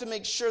we have to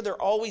make sure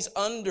they're always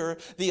under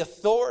the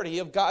authority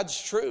of God's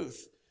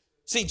truth.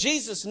 See,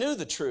 Jesus knew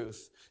the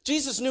truth.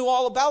 Jesus knew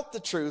all about the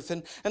truth.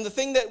 And the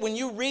thing that when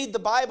you read the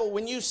Bible,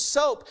 when you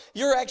soap,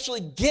 you're actually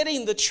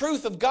getting the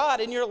truth of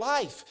God in your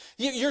life.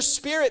 Your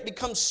spirit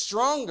becomes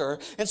stronger.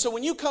 And so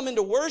when you come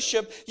into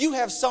worship, you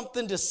have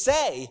something to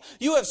say.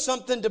 You have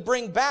something to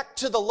bring back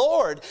to the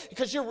Lord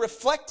because you're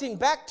reflecting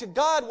back to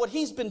God what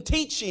he's been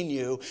teaching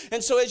you.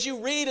 And so as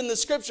you read in the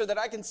scripture that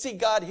I can see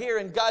God here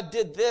and God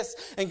did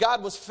this and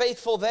God was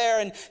faithful there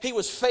and he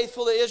was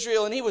faithful to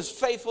Israel and he was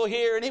faithful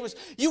here and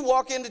you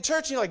walk into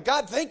church and you're like,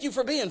 God, thank you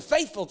for being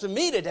faithful to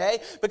me today,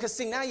 because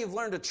see, now you've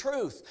learned a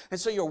truth. And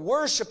so your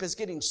worship is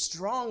getting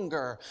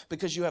stronger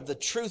because you have the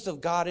truth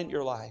of God in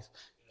your life.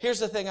 Here's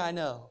the thing I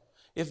know.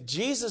 If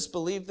Jesus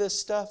believed this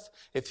stuff,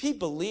 if he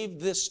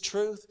believed this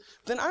truth,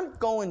 then I'm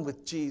going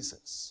with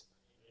Jesus.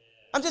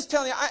 I'm just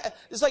telling you,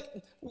 it's like,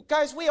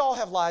 guys, we all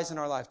have lies in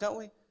our life, don't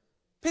we?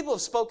 People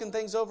have spoken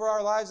things over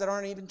our lives that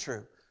aren't even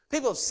true.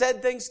 People have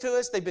said things to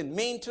us. They've been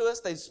mean to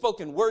us. They've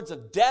spoken words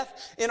of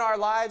death in our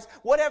lives,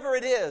 whatever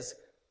it is.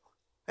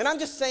 And I'm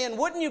just saying,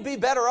 wouldn't you be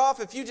better off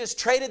if you just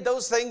traded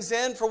those things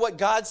in for what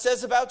God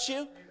says about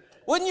you?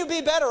 Wouldn't you be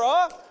better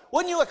off?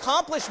 Wouldn't you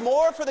accomplish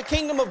more for the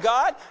kingdom of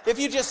God if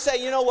you just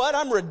say, you know what,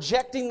 I'm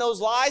rejecting those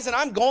lies and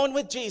I'm going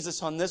with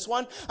Jesus on this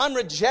one. I'm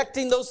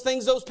rejecting those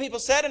things those people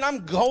said and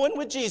I'm going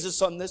with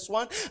Jesus on this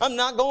one. I'm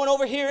not going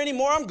over here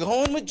anymore. I'm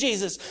going with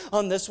Jesus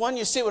on this one.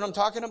 You see what I'm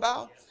talking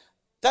about?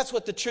 That's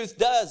what the truth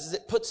does, is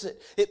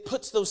it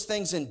puts those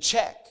things in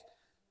check.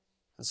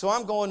 And so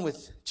I'm going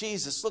with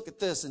Jesus. Look at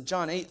this in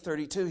John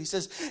 8:32. He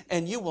says,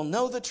 and you will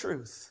know the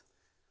truth.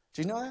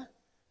 Do you know that?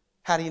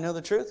 How do you know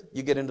the truth?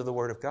 You get into the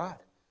Word of God.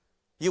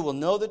 You will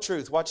know the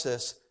truth. Watch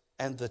this.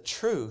 And the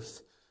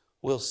truth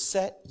will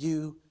set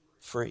you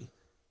free.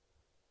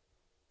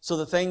 So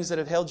the things that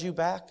have held you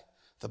back,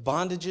 the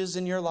bondages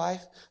in your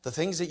life, the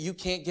things that you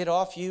can't get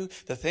off you,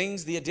 the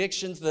things, the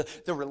addictions,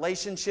 the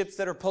relationships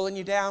that are pulling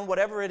you down,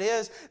 whatever it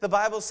is, the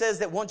Bible says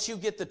that once you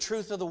get the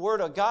truth of the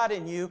Word of God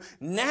in you,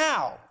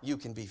 now you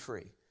can be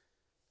free.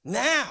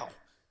 Now.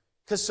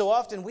 Because so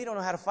often we don't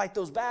know how to fight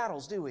those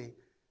battles, do we?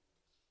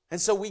 And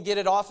so we get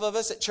it off of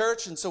us at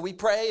church, and so we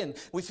pray, and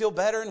we feel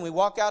better, and we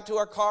walk out to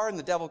our car, and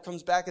the devil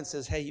comes back and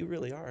says, hey, you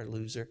really are a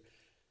loser.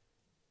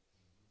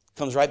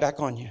 Comes right back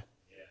on you.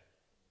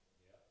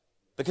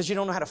 Because you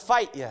don't know how to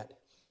fight yet.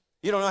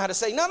 You don't know how to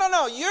say, no,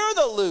 you're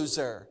the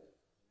loser.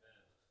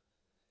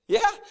 Yeah?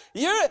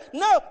 You're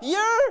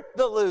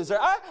the loser.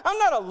 I'm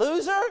not a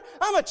loser.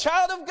 I'm a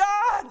child of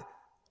God.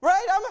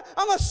 Right?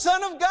 I'm a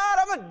son of God.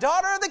 I'm a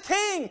daughter of the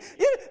King.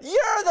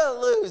 You're the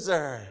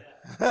loser.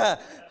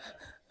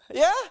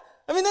 Yeah?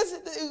 I mean,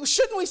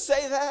 shouldn't we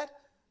say that?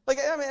 Like,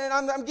 I mean,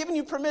 I'm giving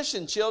you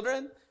permission,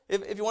 children.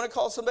 If you want to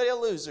call somebody a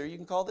loser, you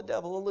can call the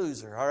devil a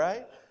loser, all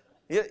right?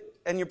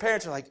 And your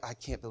parents are like, I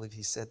can't believe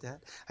he said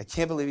that. I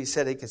can't believe he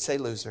said he could say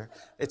loser.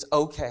 It's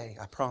okay.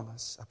 I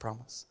promise. I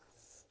promise.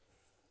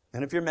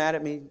 And if you're mad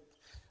at me,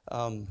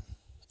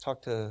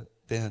 talk to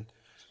Ben.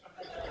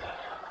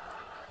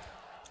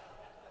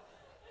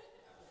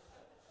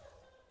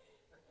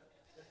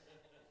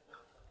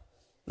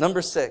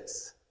 Number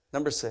six.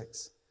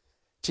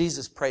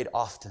 Jesus prayed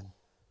often.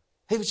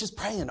 He was just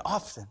praying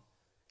often.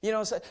 You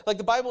know, like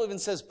the Bible even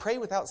says, pray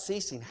without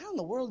ceasing. How in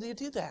the world do you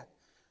do that?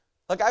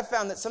 Like I've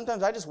found that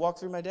sometimes I just walk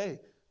through my day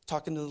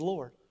talking to the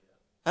Lord.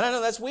 And I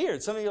know that's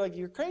weird. Some of you are like,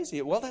 you're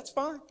crazy. Well, that's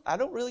fine. I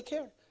don't really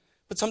care.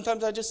 But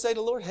sometimes I just say to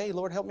the Lord, hey,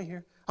 Lord, help me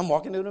here. I'm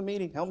walking into a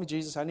meeting. Help me,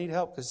 Jesus. I need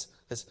help because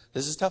this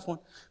is a tough one.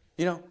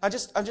 You know, I'm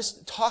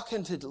just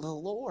talking to the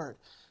Lord.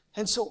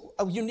 And so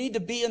you need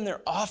to be in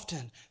there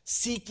often,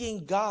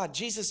 seeking God.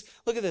 Jesus,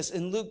 look at this.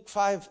 In Luke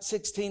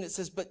 5:16, it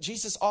says, but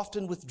Jesus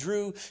often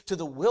withdrew to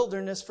the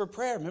wilderness for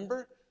prayer.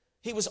 Remember?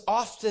 He was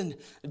often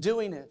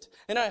doing it.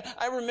 And I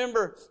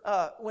remember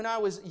when I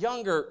was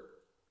younger,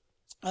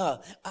 I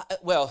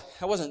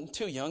wasn't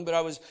too young, but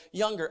I was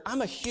younger.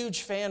 I'm a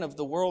huge fan of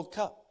the World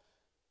Cup.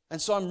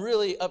 And so I'm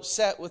really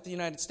upset with the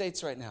United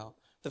States right now.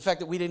 The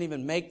fact that we didn't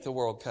even make the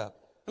World Cup.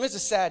 I mean, it's a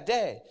sad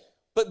day.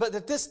 But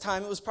at this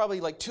time, it was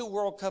probably like 2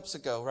 World Cups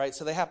ago, right?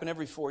 So they happen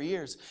every 4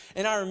 years.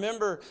 And I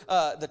remember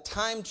the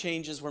time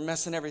changes were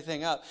messing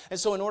everything up. And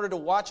so in order to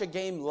watch a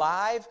game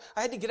live,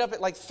 I had to get up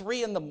at like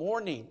 3 in the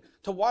morning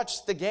to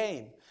watch the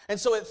game. And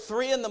so at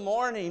 3 in the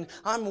morning,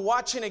 I'm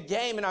watching a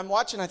game, and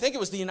I think it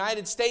was the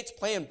United States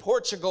playing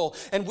Portugal,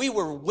 and we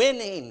were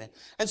winning.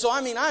 And so, I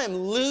am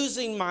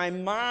losing my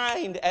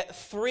mind at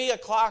 3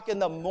 o'clock in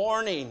the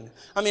morning.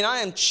 I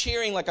am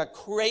cheering like a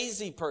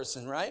crazy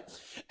person, right?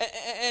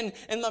 And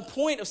the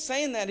point of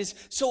saying that is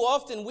so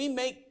often we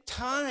make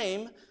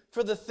time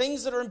for the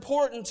things that are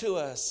important to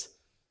us.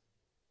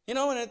 You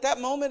know, and at that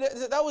moment,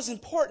 that was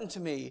important to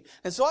me.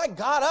 And so I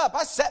got up,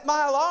 I set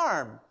my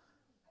alarm.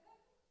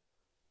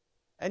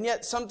 And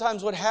yet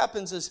sometimes what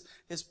happens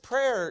is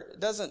prayer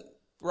doesn't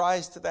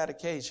rise to that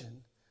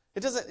occasion. It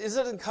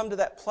doesn't come to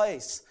that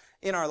place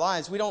in our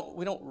lives. We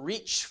don't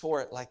reach for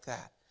it like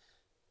that.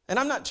 And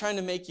I'm not trying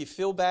to make you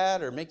feel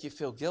bad or make you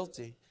feel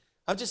guilty.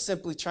 I'm just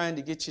simply trying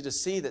to get you to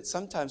see that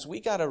sometimes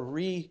we got to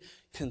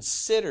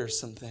reconsider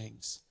some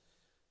things.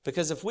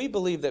 Because if we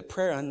believe that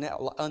prayer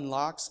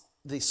unlocks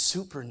the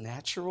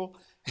supernatural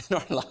in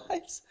our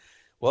lives,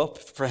 well,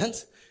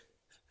 friends,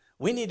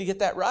 we need to get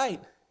that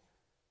right.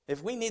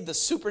 If we need the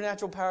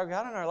supernatural power of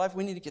God in our life,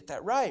 we need to get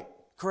that right.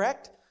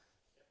 Correct?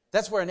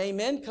 That's where an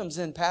amen comes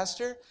in,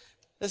 Pastor.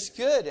 That's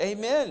good.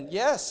 Amen.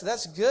 Yes,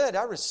 that's good.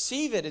 I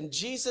receive it in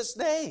Jesus'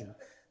 name.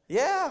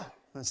 Yeah.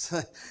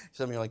 Some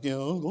of you are like,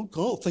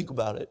 don't think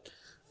about it.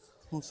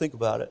 Don't think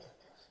about it.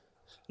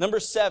 Number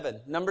seven.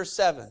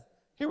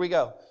 Here we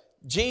go.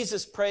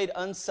 Jesus prayed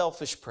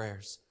unselfish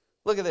prayers.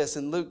 Look at this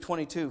in Luke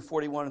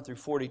 22:41 through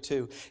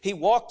 42. He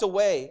walked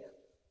away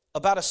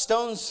about a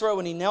stone's throw,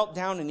 and he knelt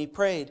down and he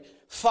prayed,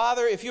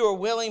 Father, if you are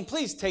willing,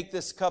 please take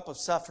this cup of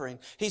suffering.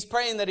 He's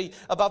praying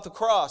about the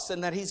cross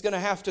and that he's going to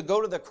have to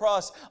go to the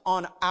cross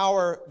on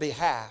our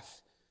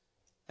behalf.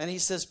 And he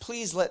says,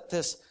 please let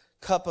this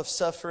cup of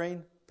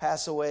suffering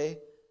pass away.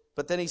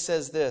 But then he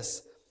says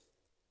this,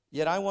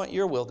 yet I want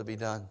your will to be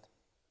done,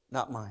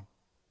 not mine.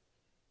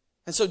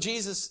 And so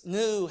Jesus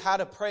knew how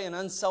to pray an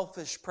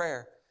unselfish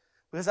prayer.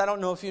 Because I don't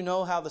know if you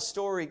know how the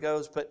story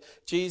goes, but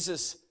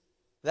Jesus,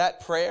 that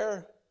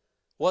prayer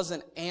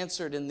wasn't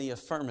answered in the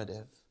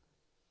affirmative.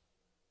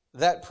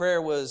 That prayer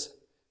was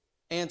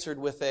answered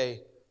with a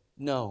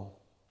no.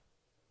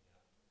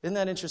 Isn't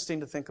that interesting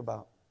to think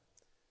about?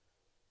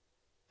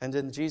 And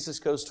then Jesus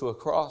goes to a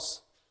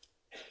cross.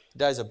 He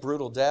dies a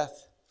brutal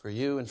death for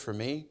you and for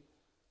me.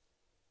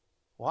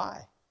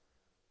 Why?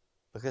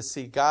 Because,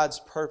 see, God's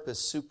purpose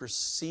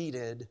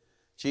superseded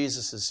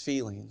Jesus'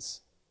 feelings.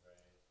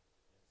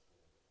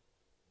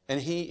 And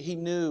he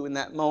knew in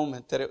that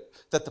moment that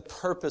the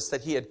purpose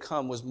that he had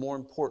come was more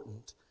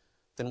important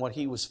than what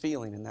he was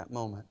feeling in that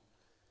moment.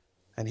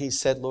 And he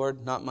said,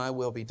 Lord, not my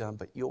will be done,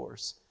 but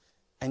yours.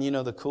 And you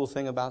know the cool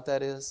thing about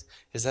that is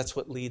that's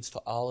what leads to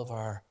all of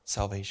our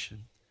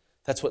salvation.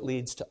 That's what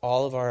leads to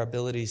all of our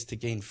abilities to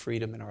gain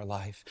freedom in our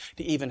life,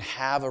 to even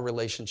have a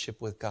relationship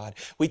with God.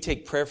 We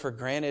take prayer for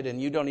granted, and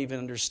you don't even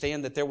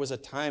understand that there was a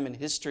time in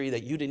history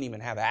that you didn't even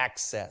have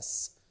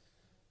access.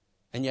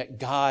 And yet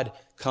God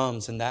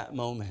comes in that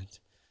moment.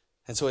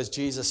 And so as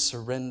Jesus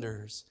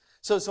surrenders.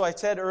 So I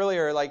said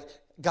earlier, like,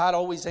 God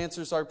always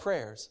answers our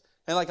prayers.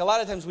 And like a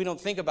lot of times we don't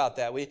think about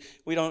that. We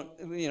don't,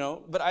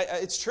 but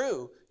it's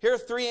true. Here are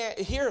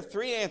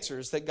three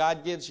answers that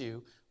God gives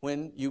you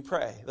when you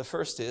pray. The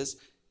first is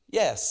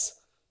yes.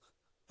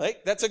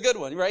 Like, that's a good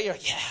one, right? You're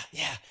like,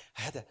 yeah,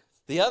 I had that.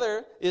 The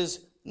other is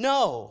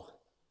no.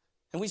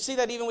 And we see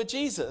that even with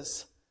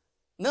Jesus.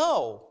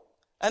 No.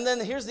 And then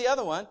here's the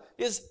other one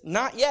is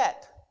not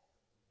yet.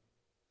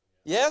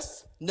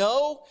 Yes,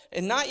 no,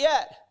 and not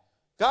yet.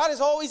 God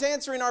is always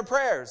answering our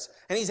prayers,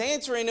 and He's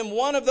answering in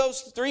one of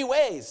those three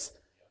ways.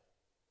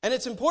 And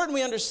it's important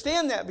we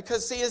understand that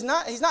because, see, He's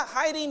not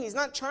hiding. He's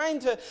not trying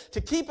to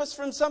keep us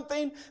from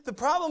something. The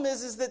problem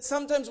is that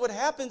sometimes what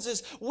happens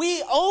is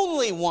we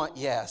only want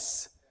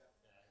yes.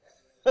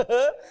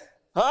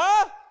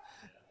 Huh?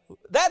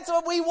 That's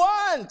what we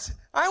want.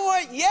 I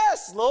want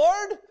yes,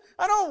 Lord.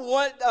 I don't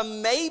want a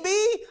maybe.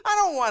 I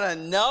don't want a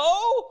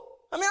no.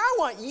 I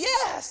want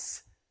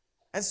yes.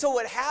 And so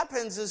what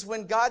happens is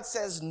when God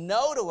says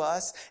no to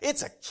us,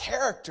 it's a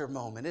character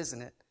moment,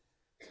 isn't it?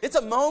 It's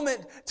a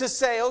moment to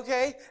say,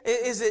 okay,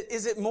 is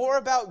it more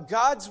about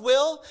God's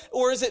will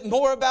or is it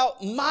more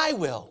about my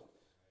will?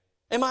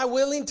 Am I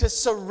willing to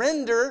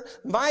surrender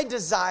my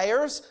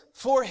desires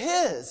for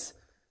His?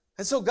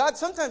 And so God,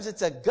 sometimes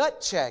it's a gut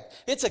check.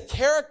 It's a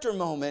character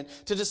moment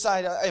to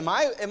decide,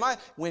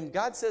 when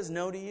God says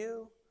no to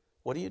you,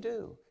 what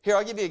do? Here,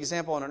 I'll give you an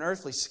example on an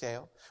earthly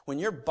scale. When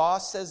your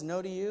boss says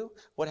no to you,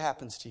 what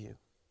happens to you?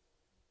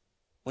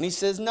 When he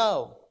says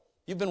no,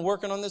 you've been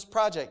working on this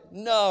project,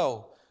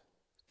 no.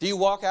 Do you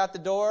walk out the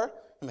door?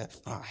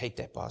 I hate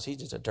that boss. He's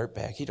just a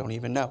dirtbag. He don't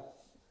even know.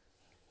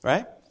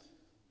 Right?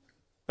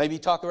 Maybe you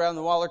talk around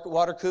the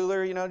water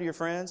cooler, to your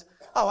friends.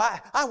 Oh,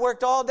 I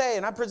worked all day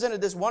and I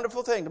presented this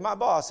wonderful thing to my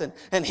boss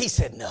and he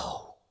said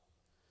no.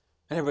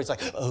 And everybody's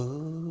like,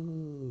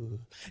 oh.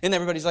 And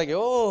everybody's like,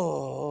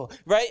 oh.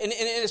 Right? And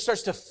it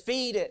starts to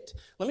feed it.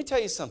 Let me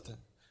tell you something.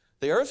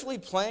 The earthly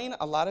plane,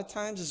 a lot of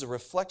times, is a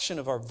reflection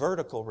of our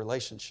vertical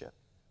relationship.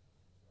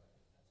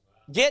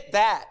 Get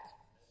that.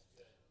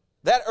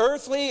 That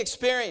earthly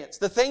experience,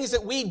 the things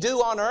that we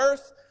do on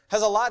earth,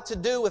 has a lot to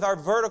do with our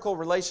vertical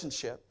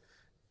relationship.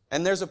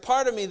 And there's a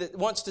part of me that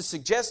wants to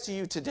suggest to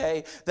you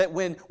today that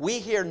when we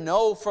hear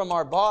no from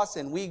our boss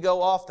and we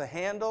go off the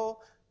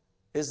handle,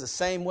 is the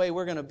same way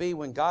we're going to be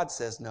when God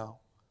says no.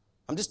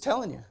 I'm just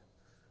telling you.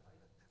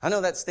 I know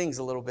that stings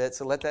a little bit,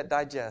 so let that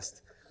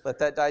digest. Let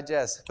that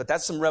digest. But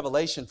that's some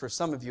revelation for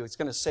some of you. It's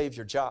going to save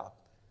your job.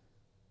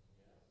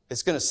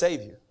 It's going to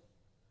save you.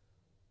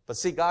 But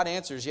see, God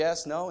answers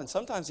yes, no, and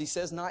sometimes He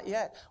says not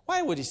yet.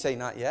 Why would He say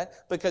not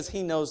yet? Because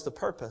He knows the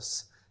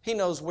purpose. He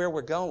knows where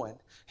we're going.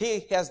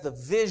 He has the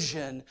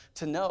vision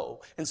to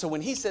know. And so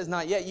when He says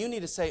not yet, you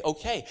need to say,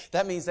 okay,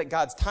 that means that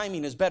God's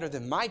timing is better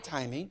than my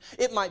timing.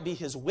 It might be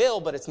His will,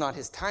 but it's not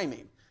His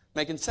timing.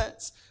 Making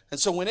sense? And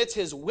so when it's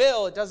His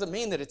will, it doesn't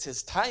mean that it's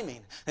His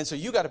timing. And so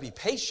you got to be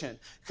patient.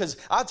 Because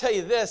I'll tell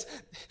you this,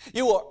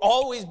 you are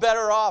always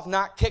better off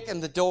not kicking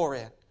the door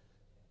in.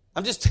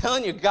 I'm just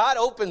telling you, God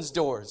opens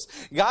doors.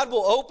 God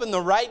will open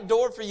the right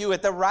door for you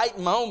at the right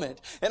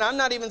moment. And I'm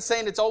not even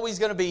saying it's always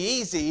going to be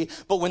easy,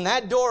 but when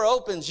that door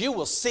opens, you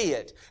will see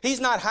it. He's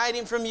not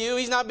hiding from you.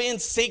 He's not being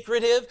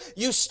secretive.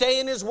 You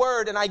stay in His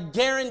Word, and I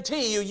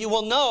guarantee you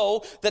will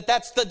know that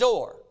that's the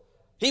door.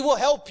 He will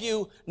help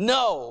you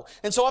know.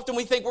 And so often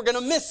we think we're going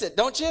to miss it,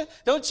 don't you?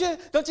 Don't you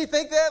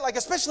think that? Like,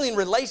 especially in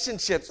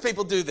relationships,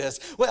 people do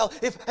this. Well,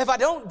 if I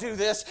don't do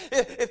this,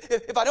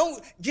 if I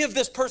don't give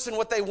this person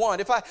what they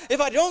want, if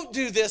I don't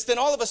do this, then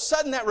all of a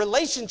sudden that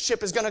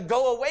relationship is going to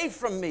go away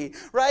from me,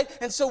 right?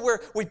 And so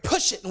we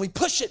push it and we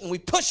push it and we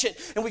push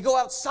it and we go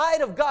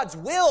outside of God's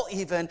will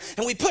even,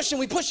 and we push and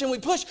we push and we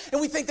push and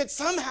we think that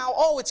somehow,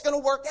 it's going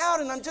to work out.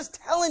 And I'm just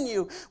telling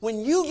you, when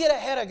you get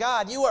ahead of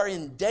God, you are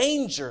in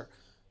danger.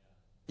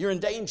 You're in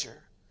danger.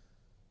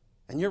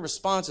 And your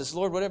response is,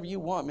 Lord, whatever you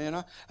want,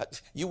 man.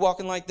 You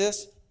walking like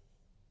this?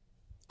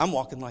 I'm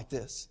walking like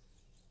this.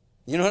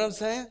 You know what I'm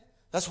saying?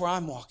 That's where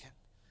I'm walking.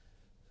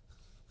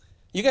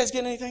 You guys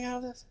getting anything out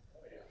of this?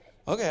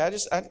 Okay,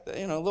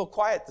 a little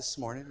quiet this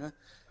morning.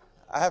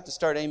 I have to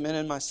start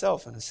amening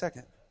myself in a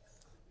second.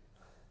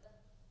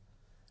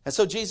 And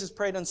so Jesus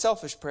prayed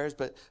unselfish prayers,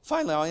 but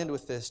finally I'll end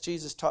with this.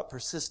 Jesus taught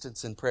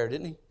persistence in prayer,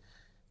 didn't He?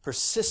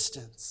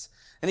 Persistence.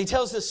 And He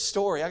tells this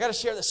story. I got to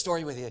share this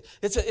story with you.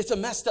 It's a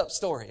messed up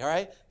story, all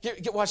right?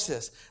 Watch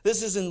this.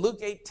 This is in Luke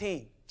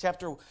 18,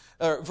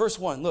 verse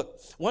 1.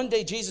 Look, one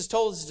day Jesus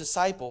told His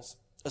disciples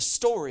a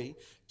story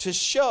to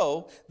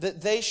show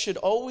that they should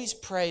always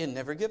pray and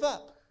never give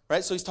up,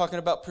 right? So He's talking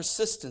about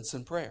persistence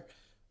in prayer.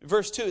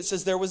 Verse 2, it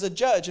says, there was a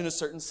judge in a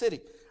certain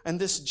city, And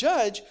this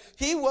judge,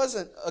 he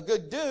wasn't a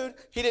good dude.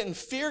 He didn't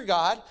fear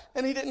God,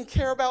 and he didn't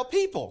care about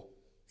people.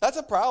 That's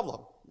a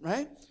problem,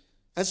 right?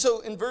 And so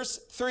in verse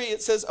 3,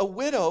 it says, a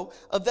widow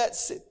of that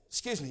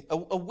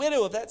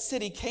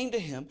city came to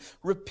him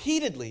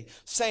repeatedly,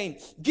 saying,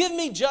 give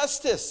me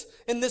justice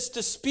in this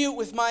dispute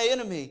with my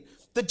enemy.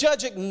 The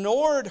judge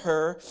ignored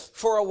her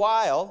for a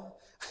while,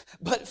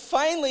 but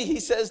finally he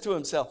says to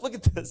himself, look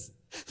at this.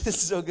 This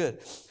is so good.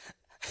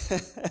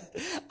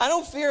 I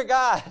don't fear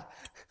God,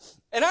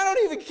 and I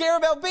don't even care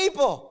about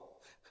people.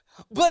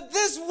 But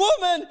this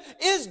woman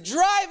is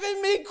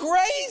driving me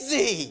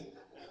crazy.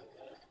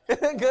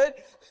 Isn't that good?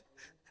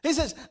 He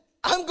says,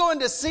 I'm going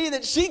to see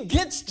that she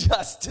gets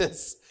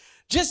justice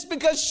just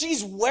because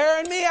she's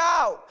wearing me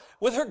out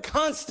with her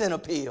constant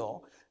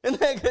appeal. Isn't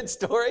that a good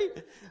story?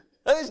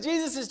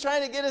 Jesus is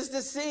trying to get us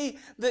to see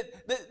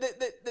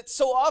that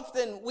so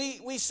often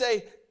we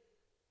say,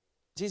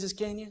 Jesus,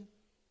 can you?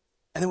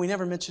 And then we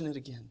never mention it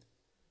again.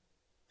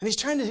 And he's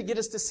trying to get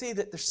us to see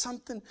that there's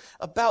something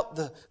about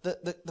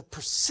the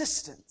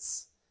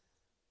persistence.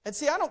 And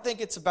see, I don't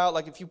think it's about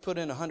like if you put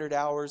in 100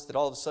 hours that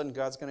all of a sudden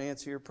God's going to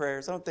answer your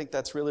prayers. I don't think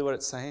that's really what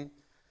it's saying.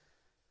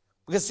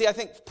 Because see, I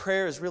think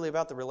prayer is really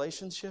about the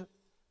relationship.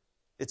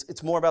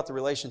 It's more about the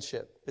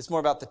relationship. It's more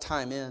about the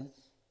time in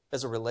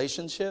as a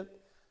relationship.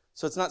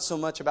 So it's not so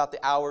much about the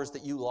hours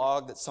that you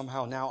log that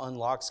somehow now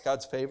unlocks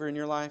God's favor in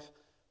your life.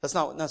 That's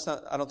not,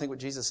 I don't think what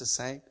Jesus is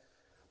saying.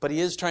 But he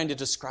is trying to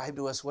describe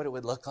to us what it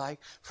would look like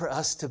for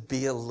us to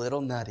be a little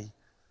nutty.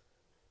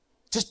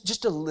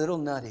 Just a little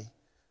nutty.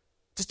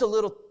 Just a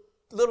little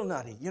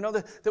nutty. You know,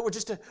 that we're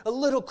just a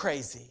little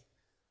crazy.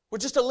 We're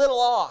just a little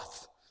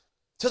off.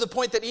 To the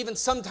point that even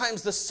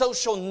sometimes the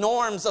social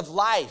norms of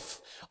life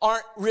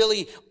aren't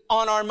really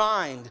on our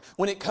mind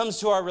when it comes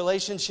to our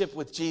relationship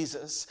with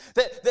Jesus.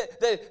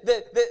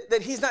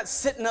 That he's not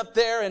sitting up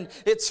there and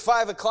it's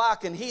 5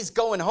 o'clock and he's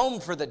going home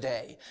for the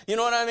day. You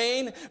know what I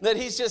mean? That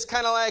he's just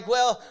kind of like,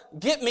 well,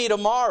 get me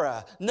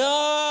tomorrow.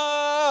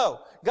 No!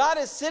 God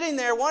is sitting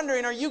there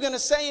wondering, are you going to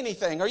say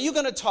anything? Are you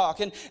going to talk?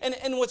 And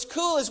what's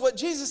cool is what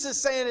Jesus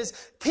is saying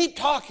is, keep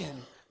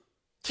talking.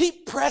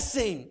 Keep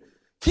pressing.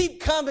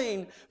 Keep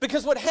coming,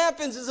 because what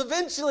happens is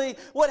eventually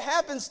what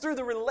happens through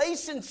the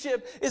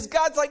relationship is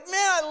God's like, man,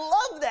 I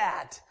love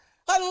that.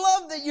 I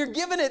love that you're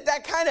giving it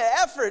that kind of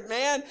effort,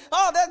 man.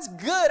 Oh, that's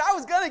good. I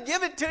was going to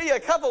give it to you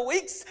a couple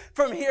weeks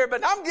from here,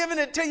 but I'm giving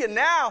it to you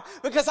now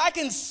because I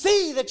can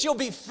see that you'll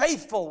be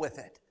faithful with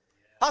it.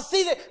 I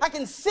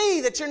can see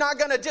that you're not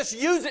going to just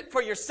use it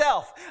for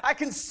yourself. I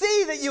can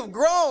see that you've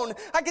grown.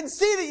 I can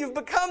see that you've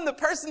become the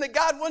person that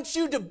God wants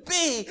you to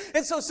be.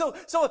 And so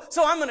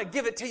I'm going to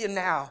give it to you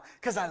now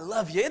because I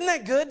love you. Isn't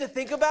that good to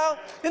think about?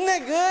 Isn't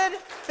that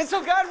good? And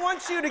so God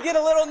wants you to get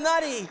a little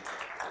nutty.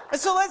 And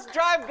so let's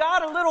drive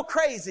God a little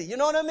crazy. You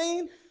know what I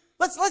mean?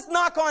 Let's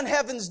knock on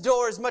heaven's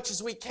door as much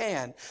as we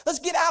can. Let's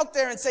get out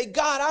there and say,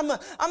 God,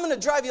 I'm going to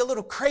drive you a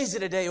little crazy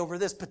today over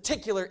this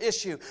particular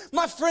issue.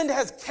 My friend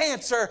has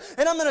cancer,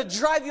 and I'm going to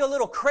drive you a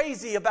little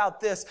crazy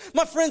about this.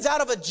 My friend's out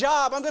of a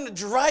job. I'm going to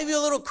drive you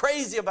a little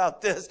crazy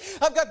about this.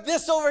 I've got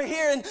this over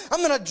here, and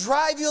I'm going to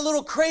drive you a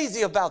little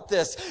crazy about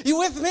this. You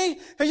with me?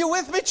 Are you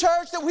with me,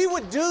 church? That we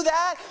would do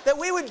that? That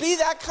we would be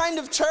that kind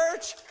of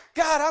church?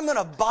 God, I'm going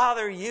to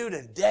bother you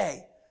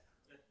today.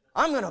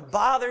 I'm going to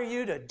bother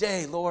you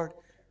today, Lord.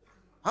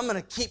 I'm going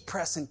to keep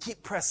pressing.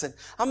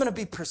 I'm going to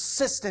be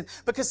persistent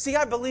because, see,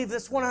 I believe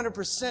this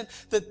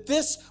 100% that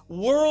this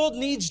world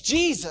needs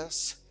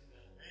Jesus.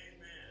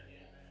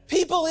 Amen.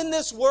 People in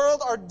this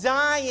world are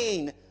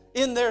dying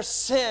in their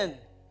sin.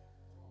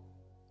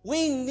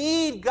 We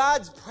need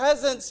God's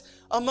presence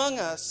among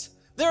us.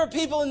 There are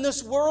people in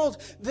this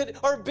world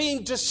that are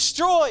being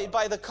destroyed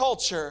by the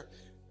culture.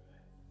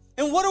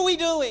 And what are we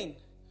doing?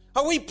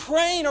 Are we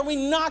praying? Are we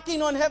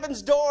knocking on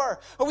heaven's door?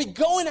 Are we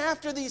going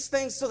after these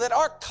things so that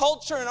our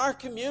culture and our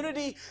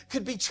community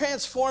could be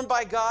transformed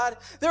by God?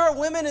 There are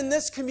women in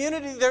this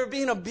community that are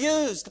being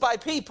abused by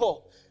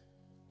people.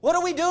 What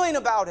are we doing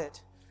about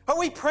it? Are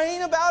we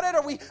praying about it?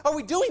 Are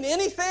we doing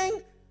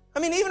anything?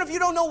 I mean, even if you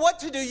don't know what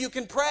to do, you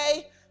can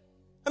pray.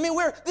 I mean,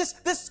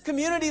 this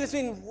community is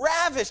being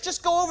ravished.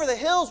 Just go over the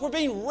hills. We're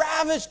being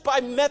ravished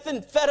by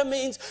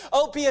methamphetamines,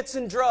 opiates,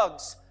 and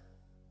drugs.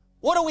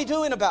 What are we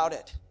doing about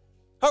it?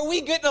 Are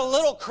we getting a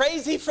little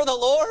crazy for the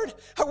Lord?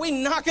 Are we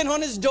knocking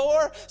on His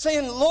door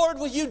saying, Lord,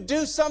 will you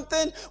do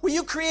something? Will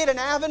you create an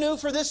avenue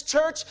for this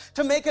church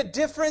to make a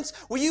difference?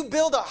 Will you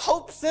build a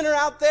hope center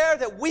out there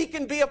that we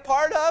can be a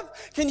part of?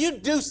 Can you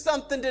do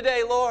something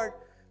today, Lord?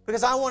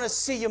 Because I want to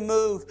see you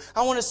move.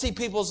 I want to see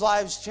people's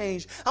lives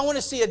change. I want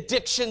to see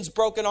addictions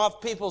broken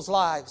off people's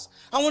lives.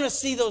 I want to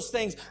see those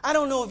things. I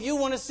don't know if you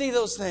want to see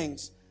those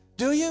things.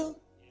 Do you?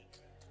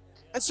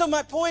 And so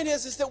my point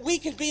is that we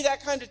can be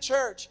that kind of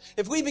church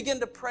if we begin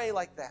to pray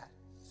like that.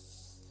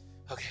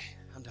 Okay,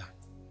 I'm done.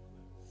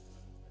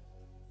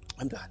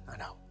 I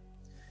know.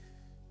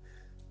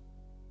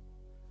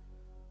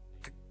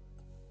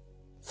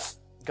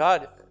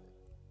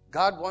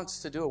 God wants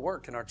to do a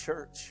work in our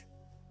church.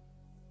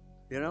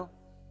 You know?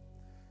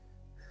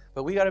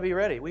 But we got to be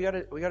ready. We got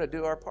to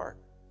do our part.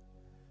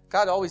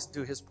 God always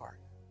do His part.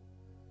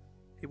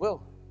 He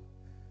will.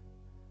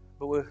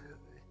 But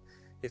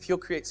if you'll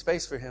create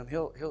space for Him,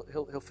 He'll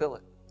fill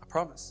it. I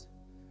promise.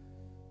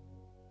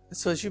 And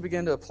so as you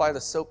begin to apply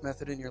the SOAP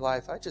method in your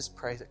life, I just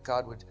pray that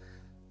God would,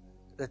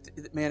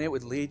 it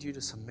would lead you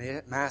to some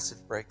massive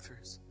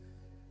breakthroughs.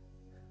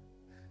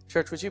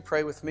 Church, would you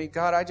pray with me?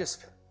 God,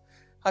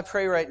 I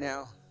pray right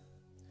now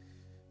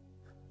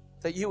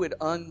that you would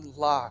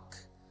unlock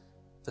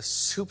the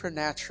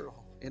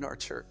supernatural in our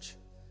church.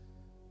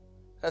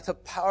 That the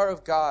power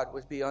of God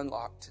would be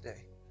unlocked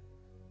today.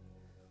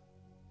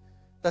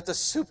 That the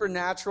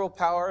supernatural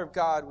power of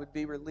God would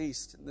be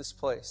released in this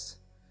place.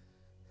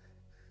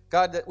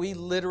 God, that we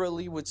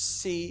literally would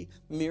see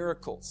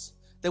miracles.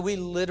 That we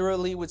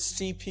literally would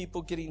see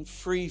people getting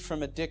free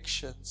from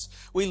addictions.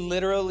 We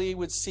literally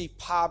would see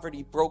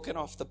poverty broken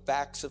off the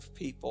backs of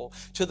people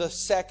to the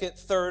second,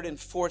 third, and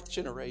fourth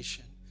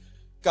generation.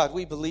 God,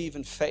 we believe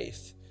in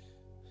faith.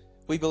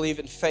 We believe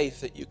in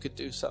faith that you could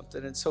do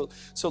something. And so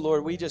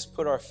Lord, we just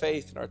put our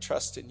faith and our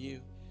trust in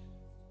you.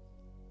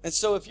 And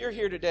so if you're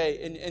here today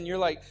and you're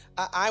like,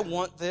 I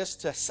want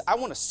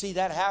to see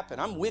that happen.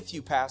 I'm with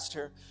you,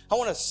 Pastor. I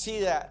want to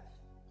see that.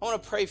 I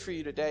want to pray for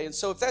you today. And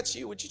so if that's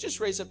you, would you just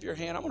raise up your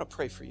hand? I want to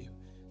pray for you.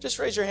 Just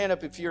raise your hand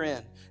up if you're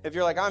in. If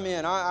you're like, I'm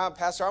in.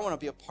 Pastor, I want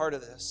to be a part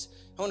of this.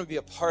 I want to be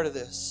a part of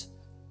this.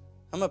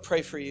 I'm going to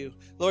pray for you.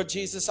 Lord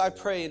Jesus, I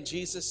pray in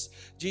Jesus,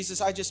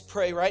 I just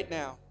pray right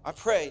now. I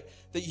pray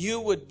that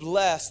you would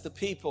bless the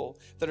people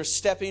that are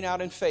stepping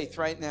out in faith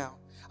right now.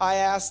 I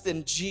ask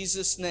in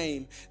Jesus'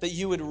 name that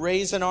you would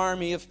raise an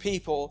army of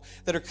people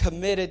that are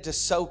committed to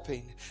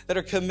soaping, that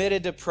are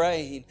committed to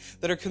praying,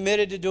 that are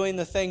committed to doing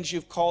the things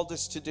you've called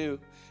us to do.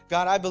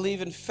 God, I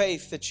believe in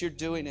faith that you're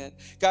doing it.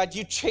 God,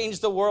 you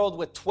changed the world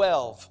with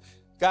 12.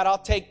 God, I'll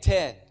take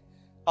 10.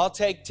 I'll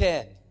take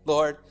 10,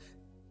 Lord.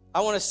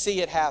 I want to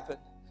see it happen.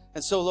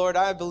 And so, Lord,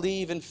 I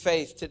believe in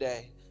faith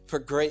today for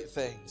great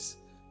things,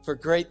 for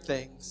great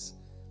things.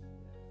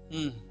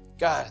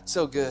 God, it's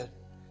so good.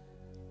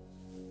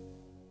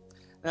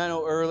 And I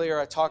know earlier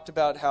I talked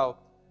about how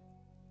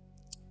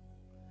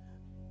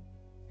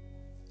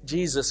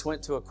Jesus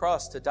went to a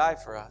cross to die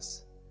for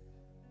us.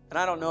 And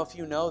I don't know if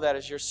you know that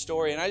as your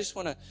story. And I just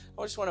want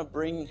to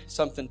bring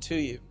something to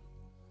you.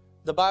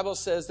 The Bible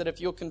says that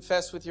if you'll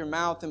confess with your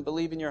mouth and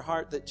believe in your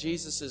heart that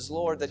Jesus is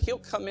Lord, that He'll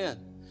come in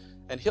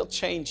and He'll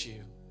change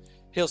you.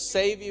 He'll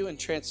save you and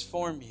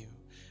transform you.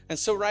 And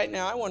so right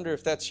now, I wonder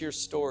if that's your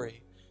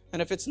story.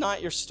 And if it's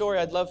not your story,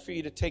 I'd love for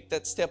you to take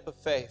that step of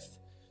faith.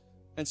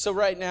 And so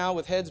right now,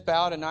 with heads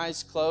bowed and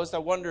eyes closed, I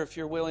wonder if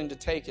you're willing to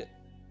take it.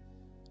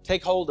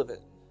 Take hold of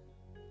it.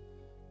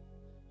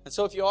 And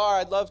so if you are,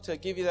 I'd love to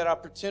give you that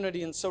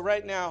opportunity. And so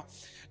right now,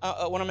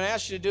 what I'm going to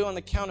ask you to do on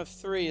the count of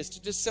 3 is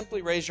to just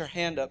simply raise your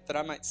hand up that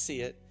I might see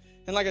it.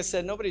 And like I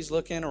said, nobody's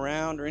looking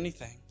around or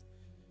anything.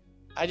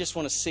 I just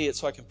want to see it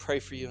so I can pray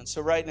for you. And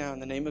so right now, in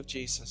the name of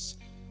Jesus,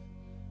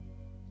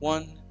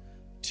 1,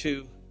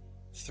 2,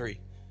 3.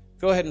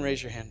 Go ahead and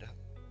raise your hand up.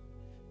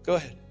 Go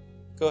ahead.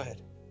 Go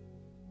ahead.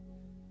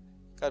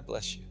 God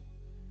bless you.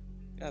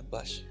 God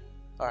bless you.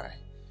 All right.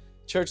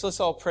 Church, let's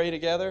all pray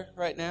together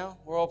right now.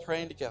 We're all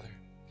praying together.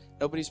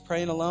 Nobody's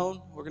praying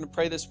alone. We're going to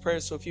pray this prayer.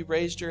 So if you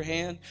raised your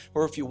hand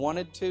or if you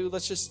wanted to,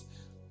 let's just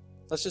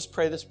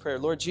pray this prayer.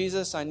 Lord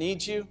Jesus, I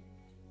need you.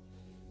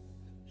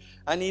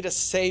 I need a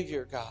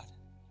Savior, God.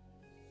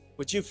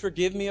 Would you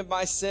forgive me of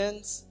my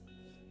sins?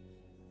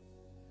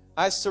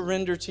 I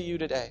surrender to you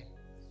today.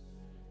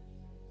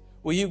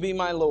 Will you be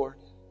my Lord?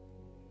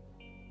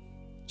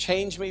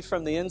 Change me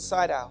from the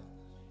inside out.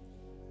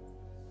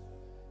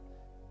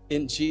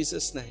 In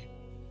Jesus' name,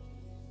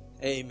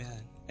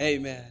 amen.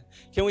 Amen.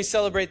 Can we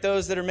celebrate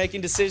those that are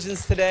making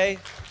decisions today?